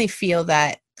definitely feel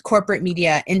that corporate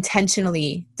media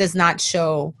intentionally does not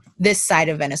show this side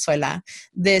of Venezuela,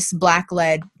 this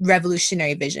Black-led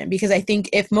revolutionary vision, because I think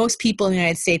if most people in the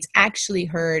United States actually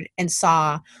heard and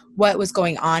saw what was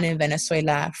going on in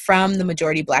Venezuela from the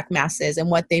majority Black masses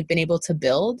and what they've been able to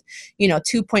build,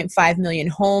 2.5 million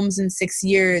homes in 6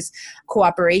 years,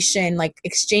 cooperation, like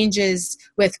exchanges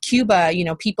with Cuba,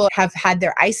 people have had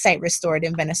their eyesight restored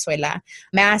in Venezuela,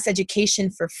 mass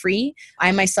education for free.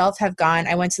 I myself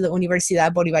I went to the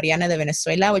Universidad Bolivariana de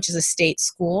Venezuela, which is a state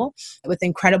school with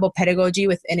incredible pedagogy,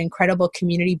 with an incredible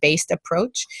community-based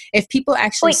approach. If people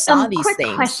actually saw these quick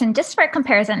things. Question, just for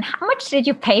comparison, how much did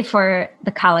you pay for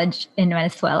the college in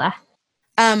Venezuela?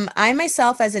 I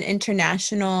myself, as an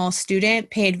international student,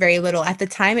 paid very little. At the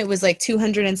time, it was like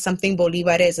 200 and something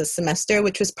bolivares a semester,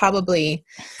 which was probably,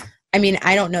 I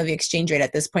don't know the exchange rate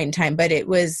at this point in time, but it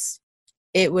was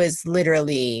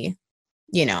literally,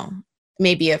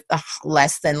 maybe a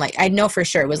less than, like, I know for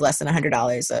sure it was less than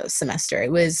 $100 a semester.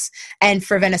 It was, and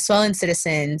for Venezuelan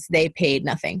citizens, they paid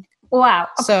nothing. Wow.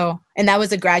 So, and that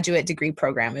was a graduate degree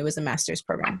program. It was a master's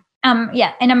program.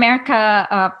 In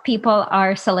America, people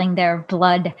are selling their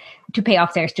blood to pay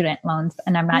off their student loans.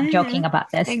 And I'm not joking about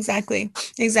this. Exactly.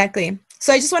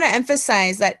 So I just want to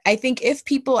emphasize that I think if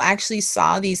people actually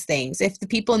saw these things, if the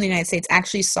people in the United States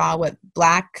actually saw what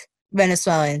Black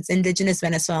Venezuelans, indigenous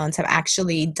Venezuelans have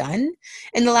actually done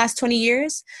in the last 20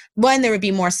 years, one, there would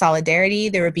be more solidarity,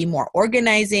 there would be more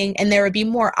organizing, and there would be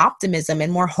more optimism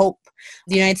and more hope.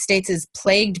 The United States is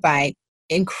plagued by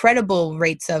incredible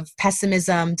rates of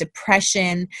pessimism,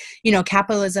 depression.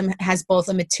 Capitalism has both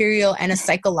a material and a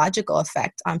psychological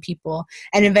effect on people.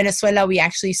 And in Venezuela, we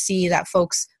actually see that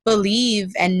folks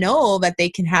believe and know that they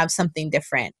can have something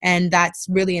different. And that's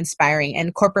really inspiring.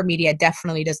 And corporate media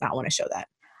definitely does not want to show that.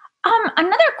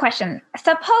 Another question.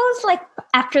 Suppose, like,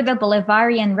 after the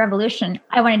Bolivarian Revolution,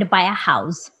 I wanted to buy a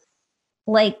house.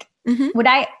 Like, would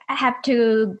I have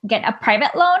to get a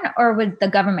private loan, or would the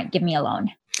government give me a loan?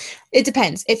 It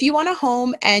depends. If you want a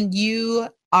home and you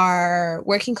are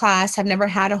working class, have never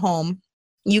had a home,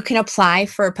 you can apply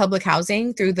for public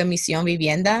housing through the Misión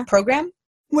Vivienda program,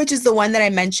 which is the one that I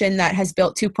mentioned that has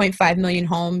built 2.5 million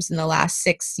homes in the last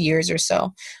 6 years or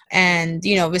so. And,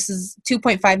 this is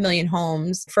 2.5 million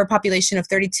homes for a population of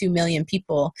 32 million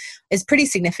people is pretty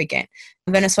significant.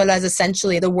 Venezuela is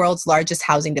essentially the world's largest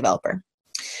housing developer.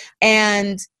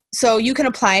 And so you can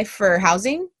apply for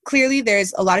housing. Clearly,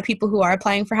 there's a lot of people who are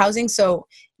applying for housing. So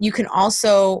you can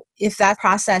also, if that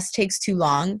process takes too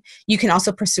long, you can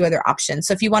also pursue other options.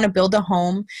 So if you want to build a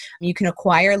home, you can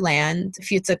acquire land.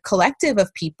 If it's a collective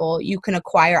of people, you can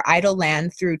acquire idle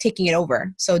land through taking it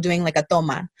over. So doing like a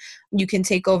toma. You can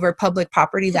take over public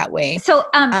property that way. So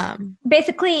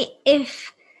basically,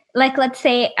 if, like, let's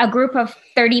say a group of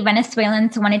 30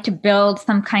 Venezuelans wanted to build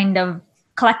some kind of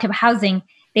collective housing,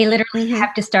 they literally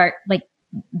have to start, like,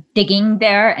 digging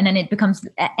there, and then it becomes,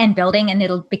 and building, and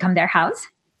it'll become their house.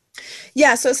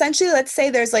 Yeah. So essentially, let's say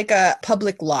there's like a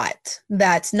public lot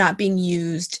that's not being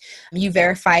used. You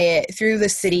verify it through the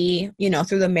city,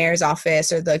 through the mayor's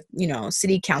office or the,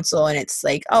 city council. And it's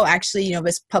like, oh, actually,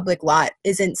 this public lot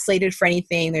isn't slated for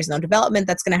anything. There's no development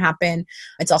that's going to happen.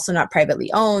 It's also not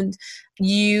privately owned.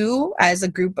 You, as a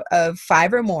group of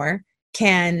 5 or more,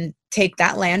 can take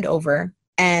that land over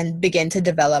and begin to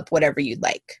develop whatever you'd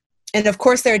like. And of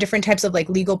course, there are different types of like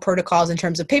legal protocols in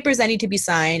terms of papers that need to be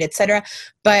signed, et cetera.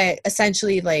 But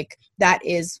essentially, like that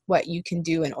is what you can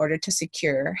do in order to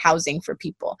secure housing for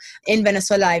people. In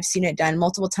Venezuela, I've seen it done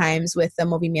multiple times with the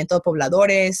Movimiento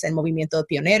Pobladores and Movimiento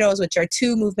Pioneros, which are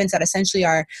two movements that essentially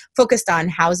are focused on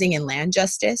housing and land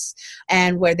justice,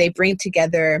 and where they bring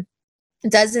together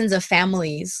dozens of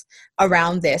families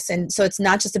around this. And so it's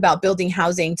not just about building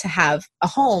housing to have a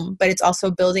home, but it's also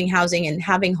building housing and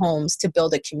having homes to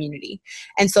build a community.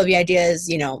 And so the idea is,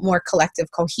 you know, more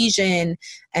collective cohesion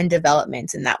and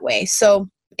development in that way. So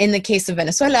in the case of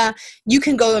Venezuela, you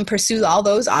can go and pursue all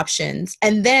those options.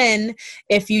 And then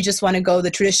if you just want to go the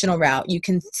traditional route, you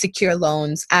can secure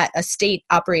loans at a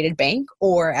state-operated bank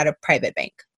or at a private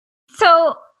bank.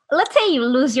 So let's say you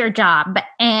lose your job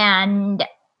and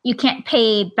you can't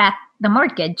pay back the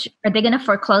mortgage. Are they going to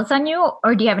foreclose on you,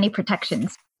 or do you have any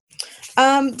protections?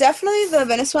 Definitely the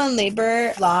Venezuelan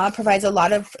labor law provides a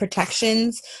lot of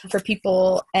protections for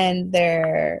people and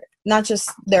their, not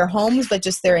just their homes, but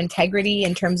just their integrity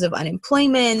in terms of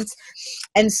unemployment.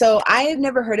 And so I've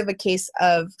never heard of a case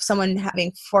of someone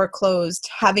having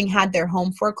had their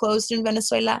home foreclosed in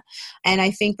Venezuela. And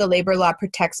I think the labor law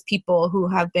protects people who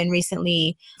have been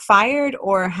recently fired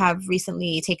or have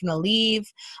recently taken a leave.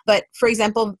 But for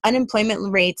example,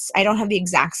 unemployment rates, I don't have the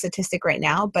exact statistic right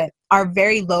now, but are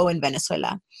very low in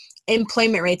Venezuela.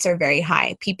 Employment rates are very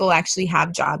high. People actually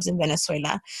have jobs in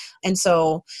Venezuela. And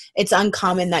so it's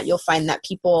uncommon that you'll find that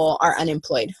people are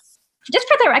unemployed. Just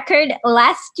for the record,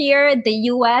 last year, the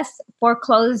U.S.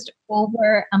 foreclosed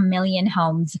over 1 million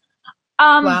homes.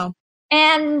 Wow.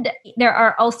 And there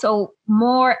are also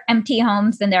more empty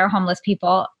homes than there are homeless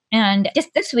people. And just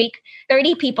this week,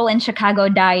 30 people in Chicago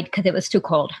died because it was too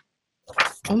cold.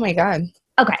 Oh my God.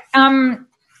 Okay.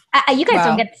 You guys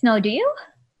don't get snow, do you?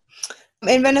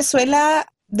 In Venezuela,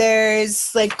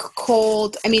 there's like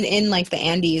cold. I mean, in like the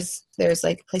Andes, there's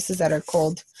like places that are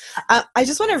cold. I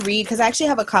just want to read, because I actually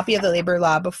have a copy of the labor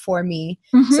law before me.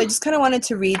 Mm-hmm. So I just kind of wanted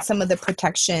to read some of the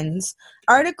protections.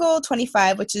 Article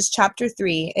 25, which is Chapter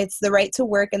 3, it's the right to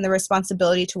work and the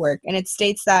responsibility to work. And it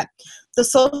states that the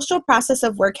social process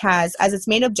of work has as its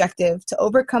main objective to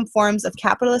overcome forms of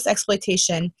capitalist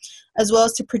exploitation, as well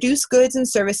as to produce goods and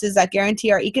services that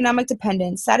guarantee our economic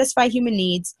dependence, satisfy human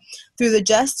needs through the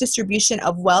just distribution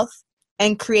of wealth,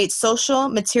 and create social,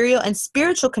 material, and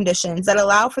spiritual conditions that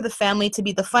allow for the family to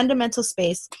be the fundamental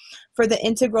space for the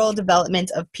integral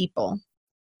development of people.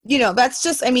 You know, that's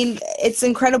just, I mean, it's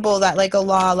incredible that like a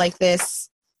law like this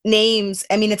names,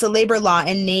 I mean, it's a labor law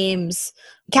and names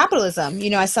capitalism, you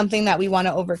know, as something that we want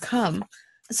to overcome.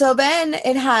 So then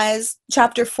it has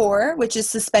Chapter 4, which is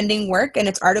suspending work, and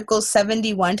it's Articles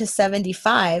 71 to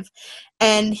 75.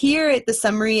 And here the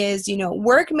summary is, you know,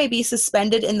 work may be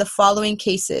suspended in the following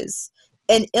cases: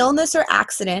 an illness or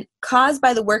accident caused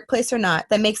by the workplace or not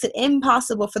that makes it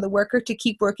impossible for the worker to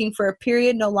keep working for a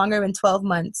period no longer than 12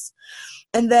 months.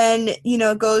 And then, you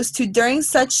know, it goes to during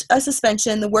such a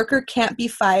suspension, the worker can't be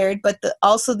fired, but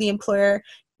also the employer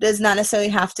does not necessarily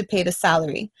have to pay the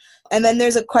salary. And then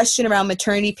there's a question around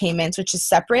maternity payments, which is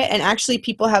separate. And actually,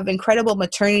 people have incredible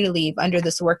maternity leave under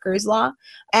this workers' law,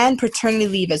 and paternity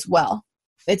leave as well.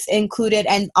 It's included.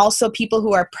 And also people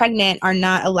who are pregnant are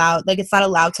not allowed, like it's not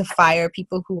allowed to fire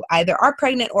people who either are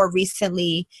pregnant or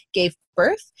recently gave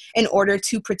birth in order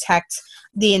to protect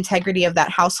the integrity of that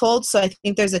household. So I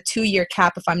think there's a 2-year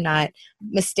cap, if I'm not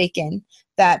mistaken,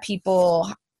 that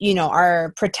people, you know,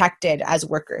 are protected as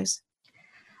workers.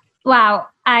 Wow.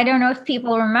 I don't know if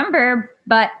people remember,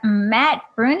 but Matt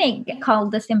Brunig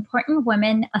called this important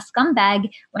woman a scumbag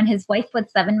when his wife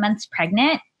was 7 months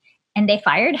pregnant, and they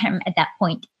fired him at that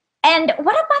point. And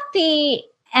what about the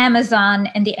Amazon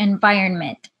and the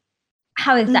environment?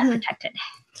 How is that protected?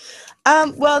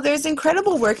 Well, there's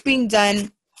incredible work being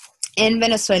done in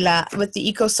Venezuela with the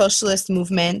eco-socialist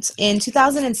movement. In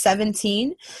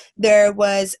 2017, there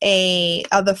was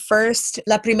the first,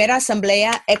 La Primera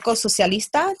Asamblea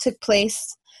Eco-Socialista took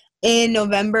place in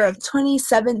November of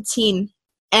 2017.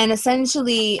 And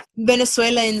essentially,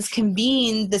 Venezuelans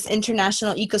convened this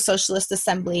International Eco-Socialist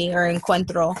Assembly, or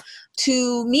Encuentro,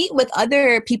 to meet with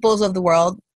other peoples of the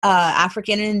world,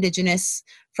 African and indigenous,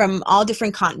 from all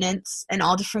different continents and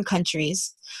all different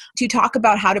countries, to talk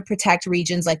about how to protect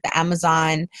regions like the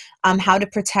Amazon, how to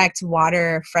protect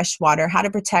water, fresh water, how to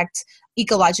protect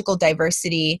ecological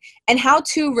diversity, and how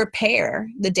to repair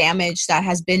the damage that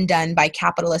has been done by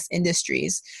capitalist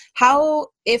industries. How,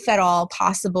 if at all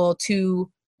possible, to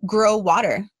grow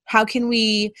water. How can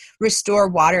we restore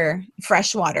water,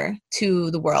 fresh water,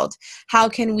 to the world? How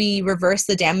can we reverse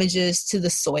the damages to the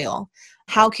soil?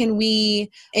 how can we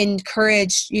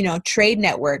encourage, trade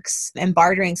networks and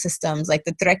bartering systems like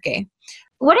the trueque.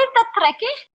 What is the trueque?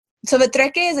 So the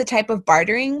trueque is a type of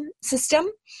bartering system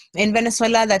in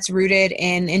Venezuela that's rooted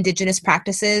in indigenous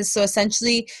practices. So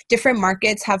essentially, different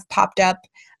markets have popped up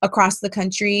across the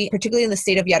country, particularly in the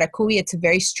state of Yaracuy. It's a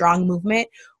very strong movement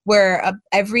where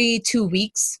every 2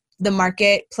 weeks, the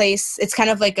marketplace, it's kind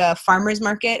of like a farmer's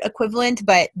market equivalent,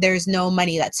 but there's no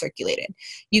money that's circulated.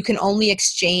 You can only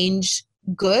exchange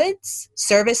goods,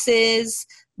 services,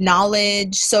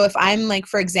 knowledge. So if I'm like,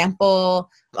 for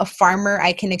example, a farmer,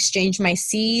 I can exchange my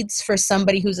seeds for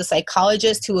somebody who's a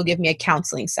psychologist who will give me a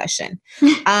counseling session.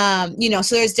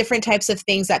 So there's different types of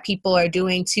things that people are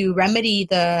doing to remedy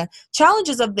the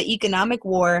challenges of the economic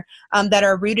war that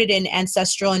are rooted in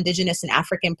ancestral, indigenous, and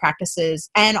African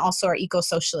practices, and also are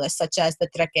eco-socialists, such as the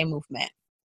trueque movement.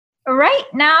 Right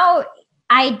now,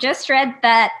 I just read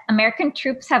that American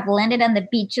troops have landed on the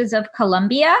beaches of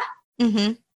Colombia.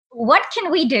 Mm-hmm. What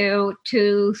can we do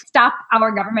to stop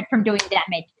our government from doing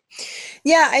damage?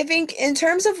 Yeah, I think in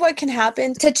terms of what can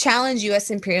happen to challenge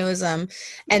U.S. imperialism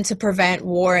and to prevent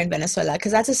war in Venezuela,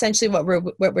 because that's essentially what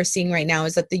we're seeing right now,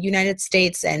 is that the United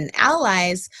States and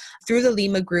allies through the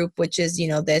Lima Group, which is,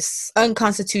 this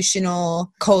unconstitutional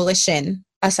coalition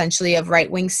essentially of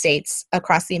right-wing states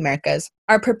across the Americas,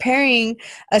 are preparing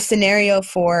a scenario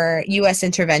for U.S.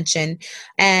 intervention.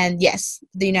 And yes,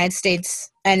 the United States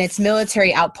and its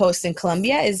military outpost in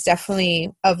Colombia is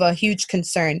definitely of a huge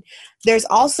concern. There's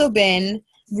also been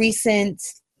recent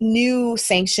new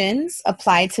sanctions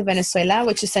applied to Venezuela,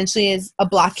 which essentially is a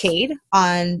blockade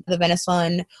on the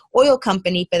Venezuelan oil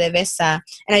company, PDVSA.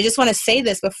 And I just want to say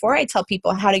this before I tell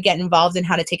people how to get involved and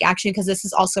how to take action, because this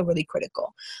is also really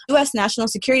critical. U.S. National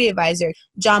Security Advisor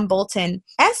John Bolton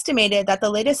estimated that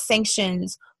the latest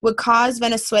sanctions would cause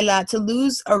Venezuela to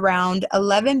lose around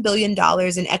 $11 billion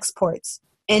in exports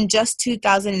in just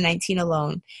 2019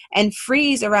 alone, and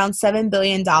freeze around $7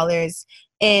 billion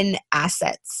in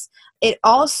assets. It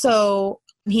also,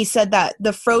 he said that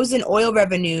the frozen oil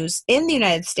revenues in the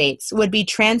United States would be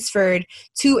transferred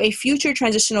to a future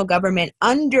transitional government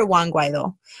under Juan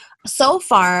Guaido. So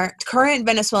far, current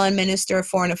Venezuelan Minister of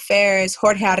Foreign Affairs,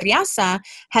 Jorge Arriaza,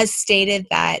 has stated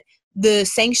that the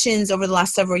sanctions over the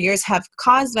last several years have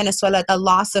caused Venezuela a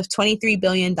loss of $23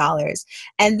 billion.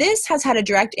 And this has had a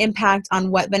direct impact on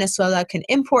what Venezuela can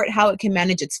import, how it can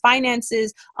manage its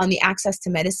finances, on the access to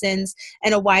medicines,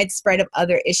 and a widespread of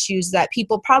other issues that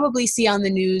people probably see on the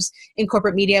news in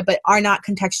corporate media, but are not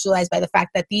contextualized by the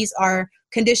fact that these are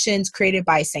conditions created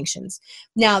by sanctions.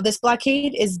 Now, this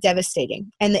blockade is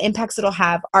devastating, and the impacts it'll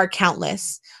have are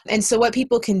countless. And so what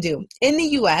people can do. In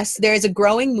the US, there is a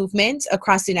growing movement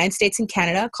across the United States and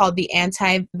Canada called the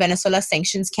Anti-Venezuela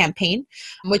Sanctions Campaign,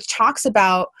 which talks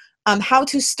about how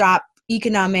to stop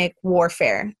economic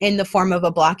warfare in the form of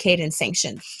a blockade and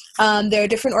sanction. There are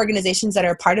different organizations that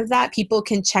are part of that. People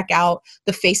can check out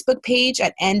the Facebook page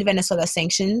at End Venezuela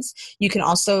Sanctions. You can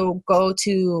also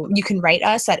you can write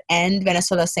us at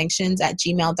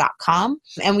endvenezuelasanctions@gmail.com.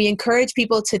 And we encourage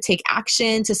people to take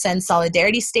action, to send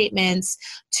solidarity statements,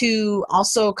 to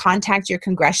also contact your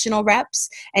congressional reps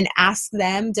and ask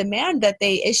them, demand that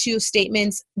they issue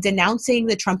statements denouncing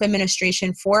the Trump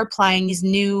administration for applying these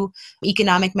new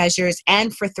economic measures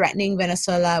and for threatening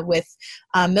Venezuela with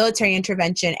military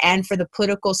intervention and for the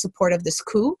political support of this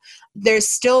coup. There's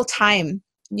still time,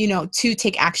 to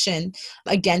take action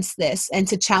against this and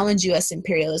to challenge U.S.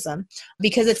 imperialism,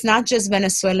 because it's not just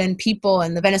Venezuelan people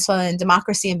and the Venezuelan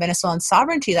democracy and Venezuelan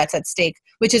sovereignty that's at stake,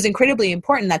 which is incredibly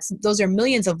important. Those are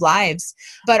millions of lives.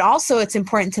 But also it's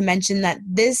important to mention that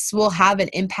this will have an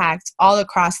impact all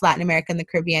across Latin America and the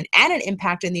Caribbean, and an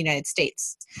impact in the United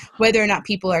States, whether or not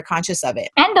people are conscious of it.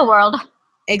 And the world.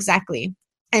 Exactly.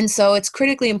 And so it's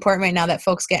critically important right now that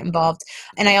folks get involved.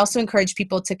 And I also encourage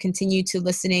people to continue to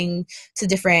listening to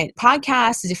different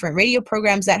podcasts, to different radio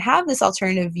programs that have this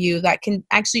alternative view that can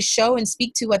actually show and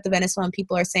speak to what the Venezuelan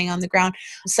people are saying on the ground,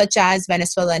 such as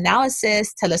Venezuela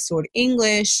Analysis, Telesur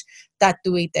English,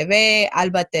 Tatuí TV,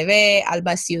 Alba TV,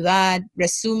 Alba Ciudad,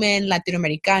 Resumen,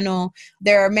 Latinoamericano.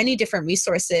 There are many different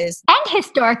resources. And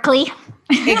historically.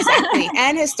 Exactly.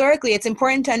 And historically, it's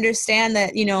important to understand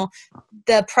that,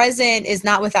 the present is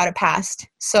not without a past.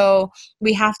 So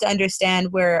we have to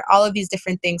understand where all of these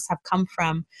different things have come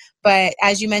from. But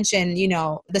as you mentioned,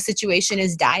 the situation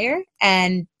is dire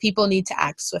and people need to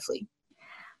act swiftly.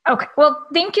 Okay. Well,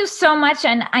 thank you so much.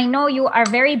 And I know you are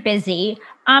very busy.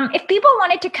 If people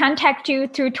wanted to contact you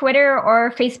through Twitter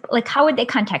or Facebook, like how would they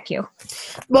contact you?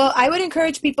 Well, I would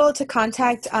encourage people to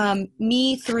contact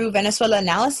me through Venezuela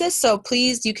Analysis. So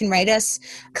please, you can write us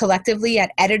collectively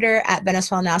at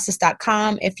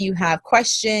editor@venezuelaanalysis.com if you have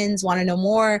questions, want to know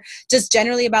more just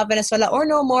generally about Venezuela, or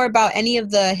know more about any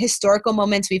of the historical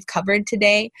moments we've covered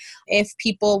today. If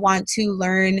people want to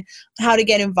learn how to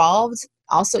get involved,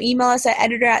 also email us at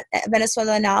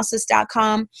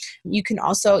editor@venezuelaanalysis.com. You can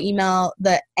also email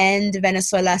the End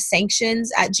Venezuela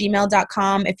Sanctions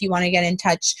 @gmail.com if you want to get in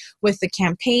touch with the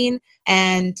campaign.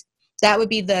 And that would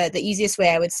be the easiest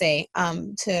way, I would say,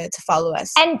 to follow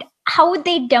us. And how would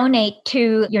they donate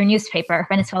to your newspaper,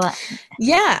 Venezuela?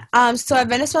 Yeah. So at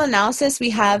Venezuela Analysis,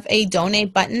 we have a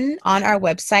donate button on our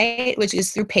website, which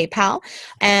is through PayPal.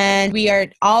 And we are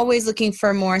always looking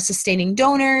for more sustaining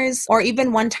donors or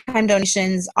even one-time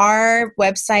donations. Our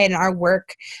website and our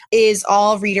work is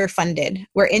all reader funded.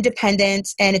 We're independent,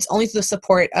 and it's only through the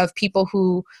support of people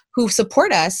who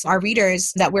support us, our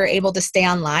readers, that we're able to stay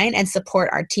online and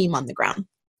support our team on the ground.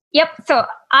 Yep. So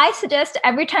I suggest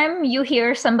every time you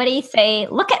hear somebody say,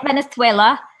 look at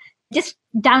Venezuela, just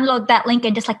download that link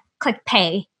and just click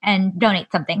pay and donate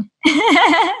something.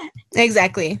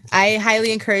 Exactly. I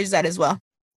highly encourage that as well.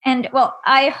 And well,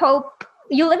 I hope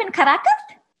you live in Caracas?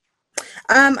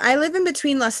 I live in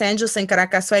between Los Angeles and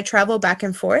Caracas, so I travel back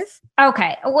and forth.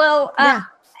 Okay. Well, are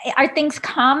things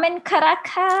calm in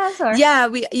Caracas? Or? Yeah,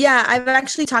 I've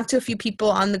actually talked to a few people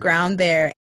on the ground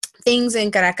there. Things in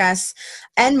Caracas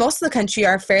and most of the country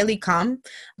are fairly calm.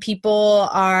 People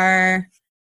are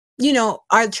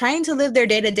trying to live their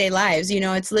day-to-day lives.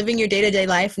 It's living your day-to-day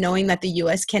life knowing that the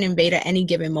U.S. can invade at any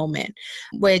given moment,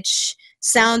 which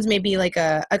sounds maybe like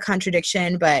a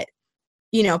contradiction, but,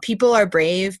 people are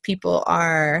brave. People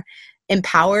are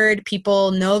empowered. People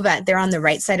know that they're on the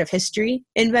right side of history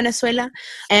in Venezuela.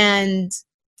 And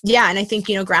I think,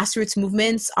 grassroots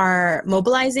movements are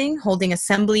mobilizing, holding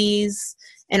assemblies,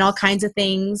 and all kinds of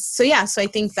things. So I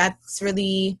think that's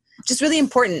really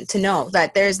important to know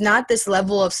that there's not this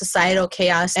level of societal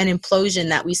chaos and implosion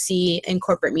that we see in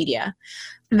corporate media.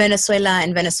 Venezuela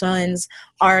and Venezuelans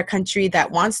are a country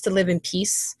that wants to live in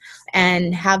peace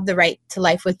and have the right to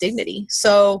life with dignity.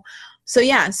 So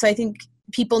I think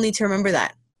people need to remember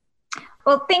that.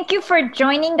 Well, thank you for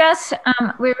joining us.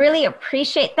 We really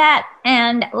appreciate that.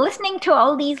 And listening to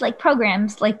all these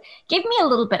programs gave me a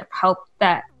little bit of hope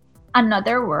that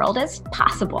another world is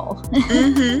possible.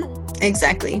 Mm-hmm.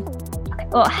 Exactly. Okay,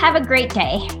 well, have a great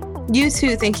day. You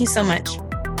too. Thank you so much.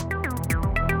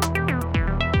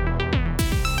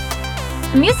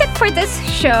 Music for this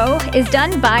show is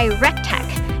done by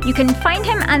Rectech. You can find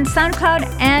him on SoundCloud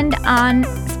and on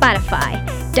Spotify.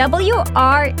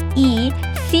 WRECKTECH.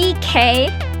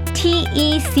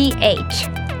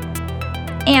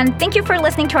 And thank you for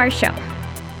listening to our show.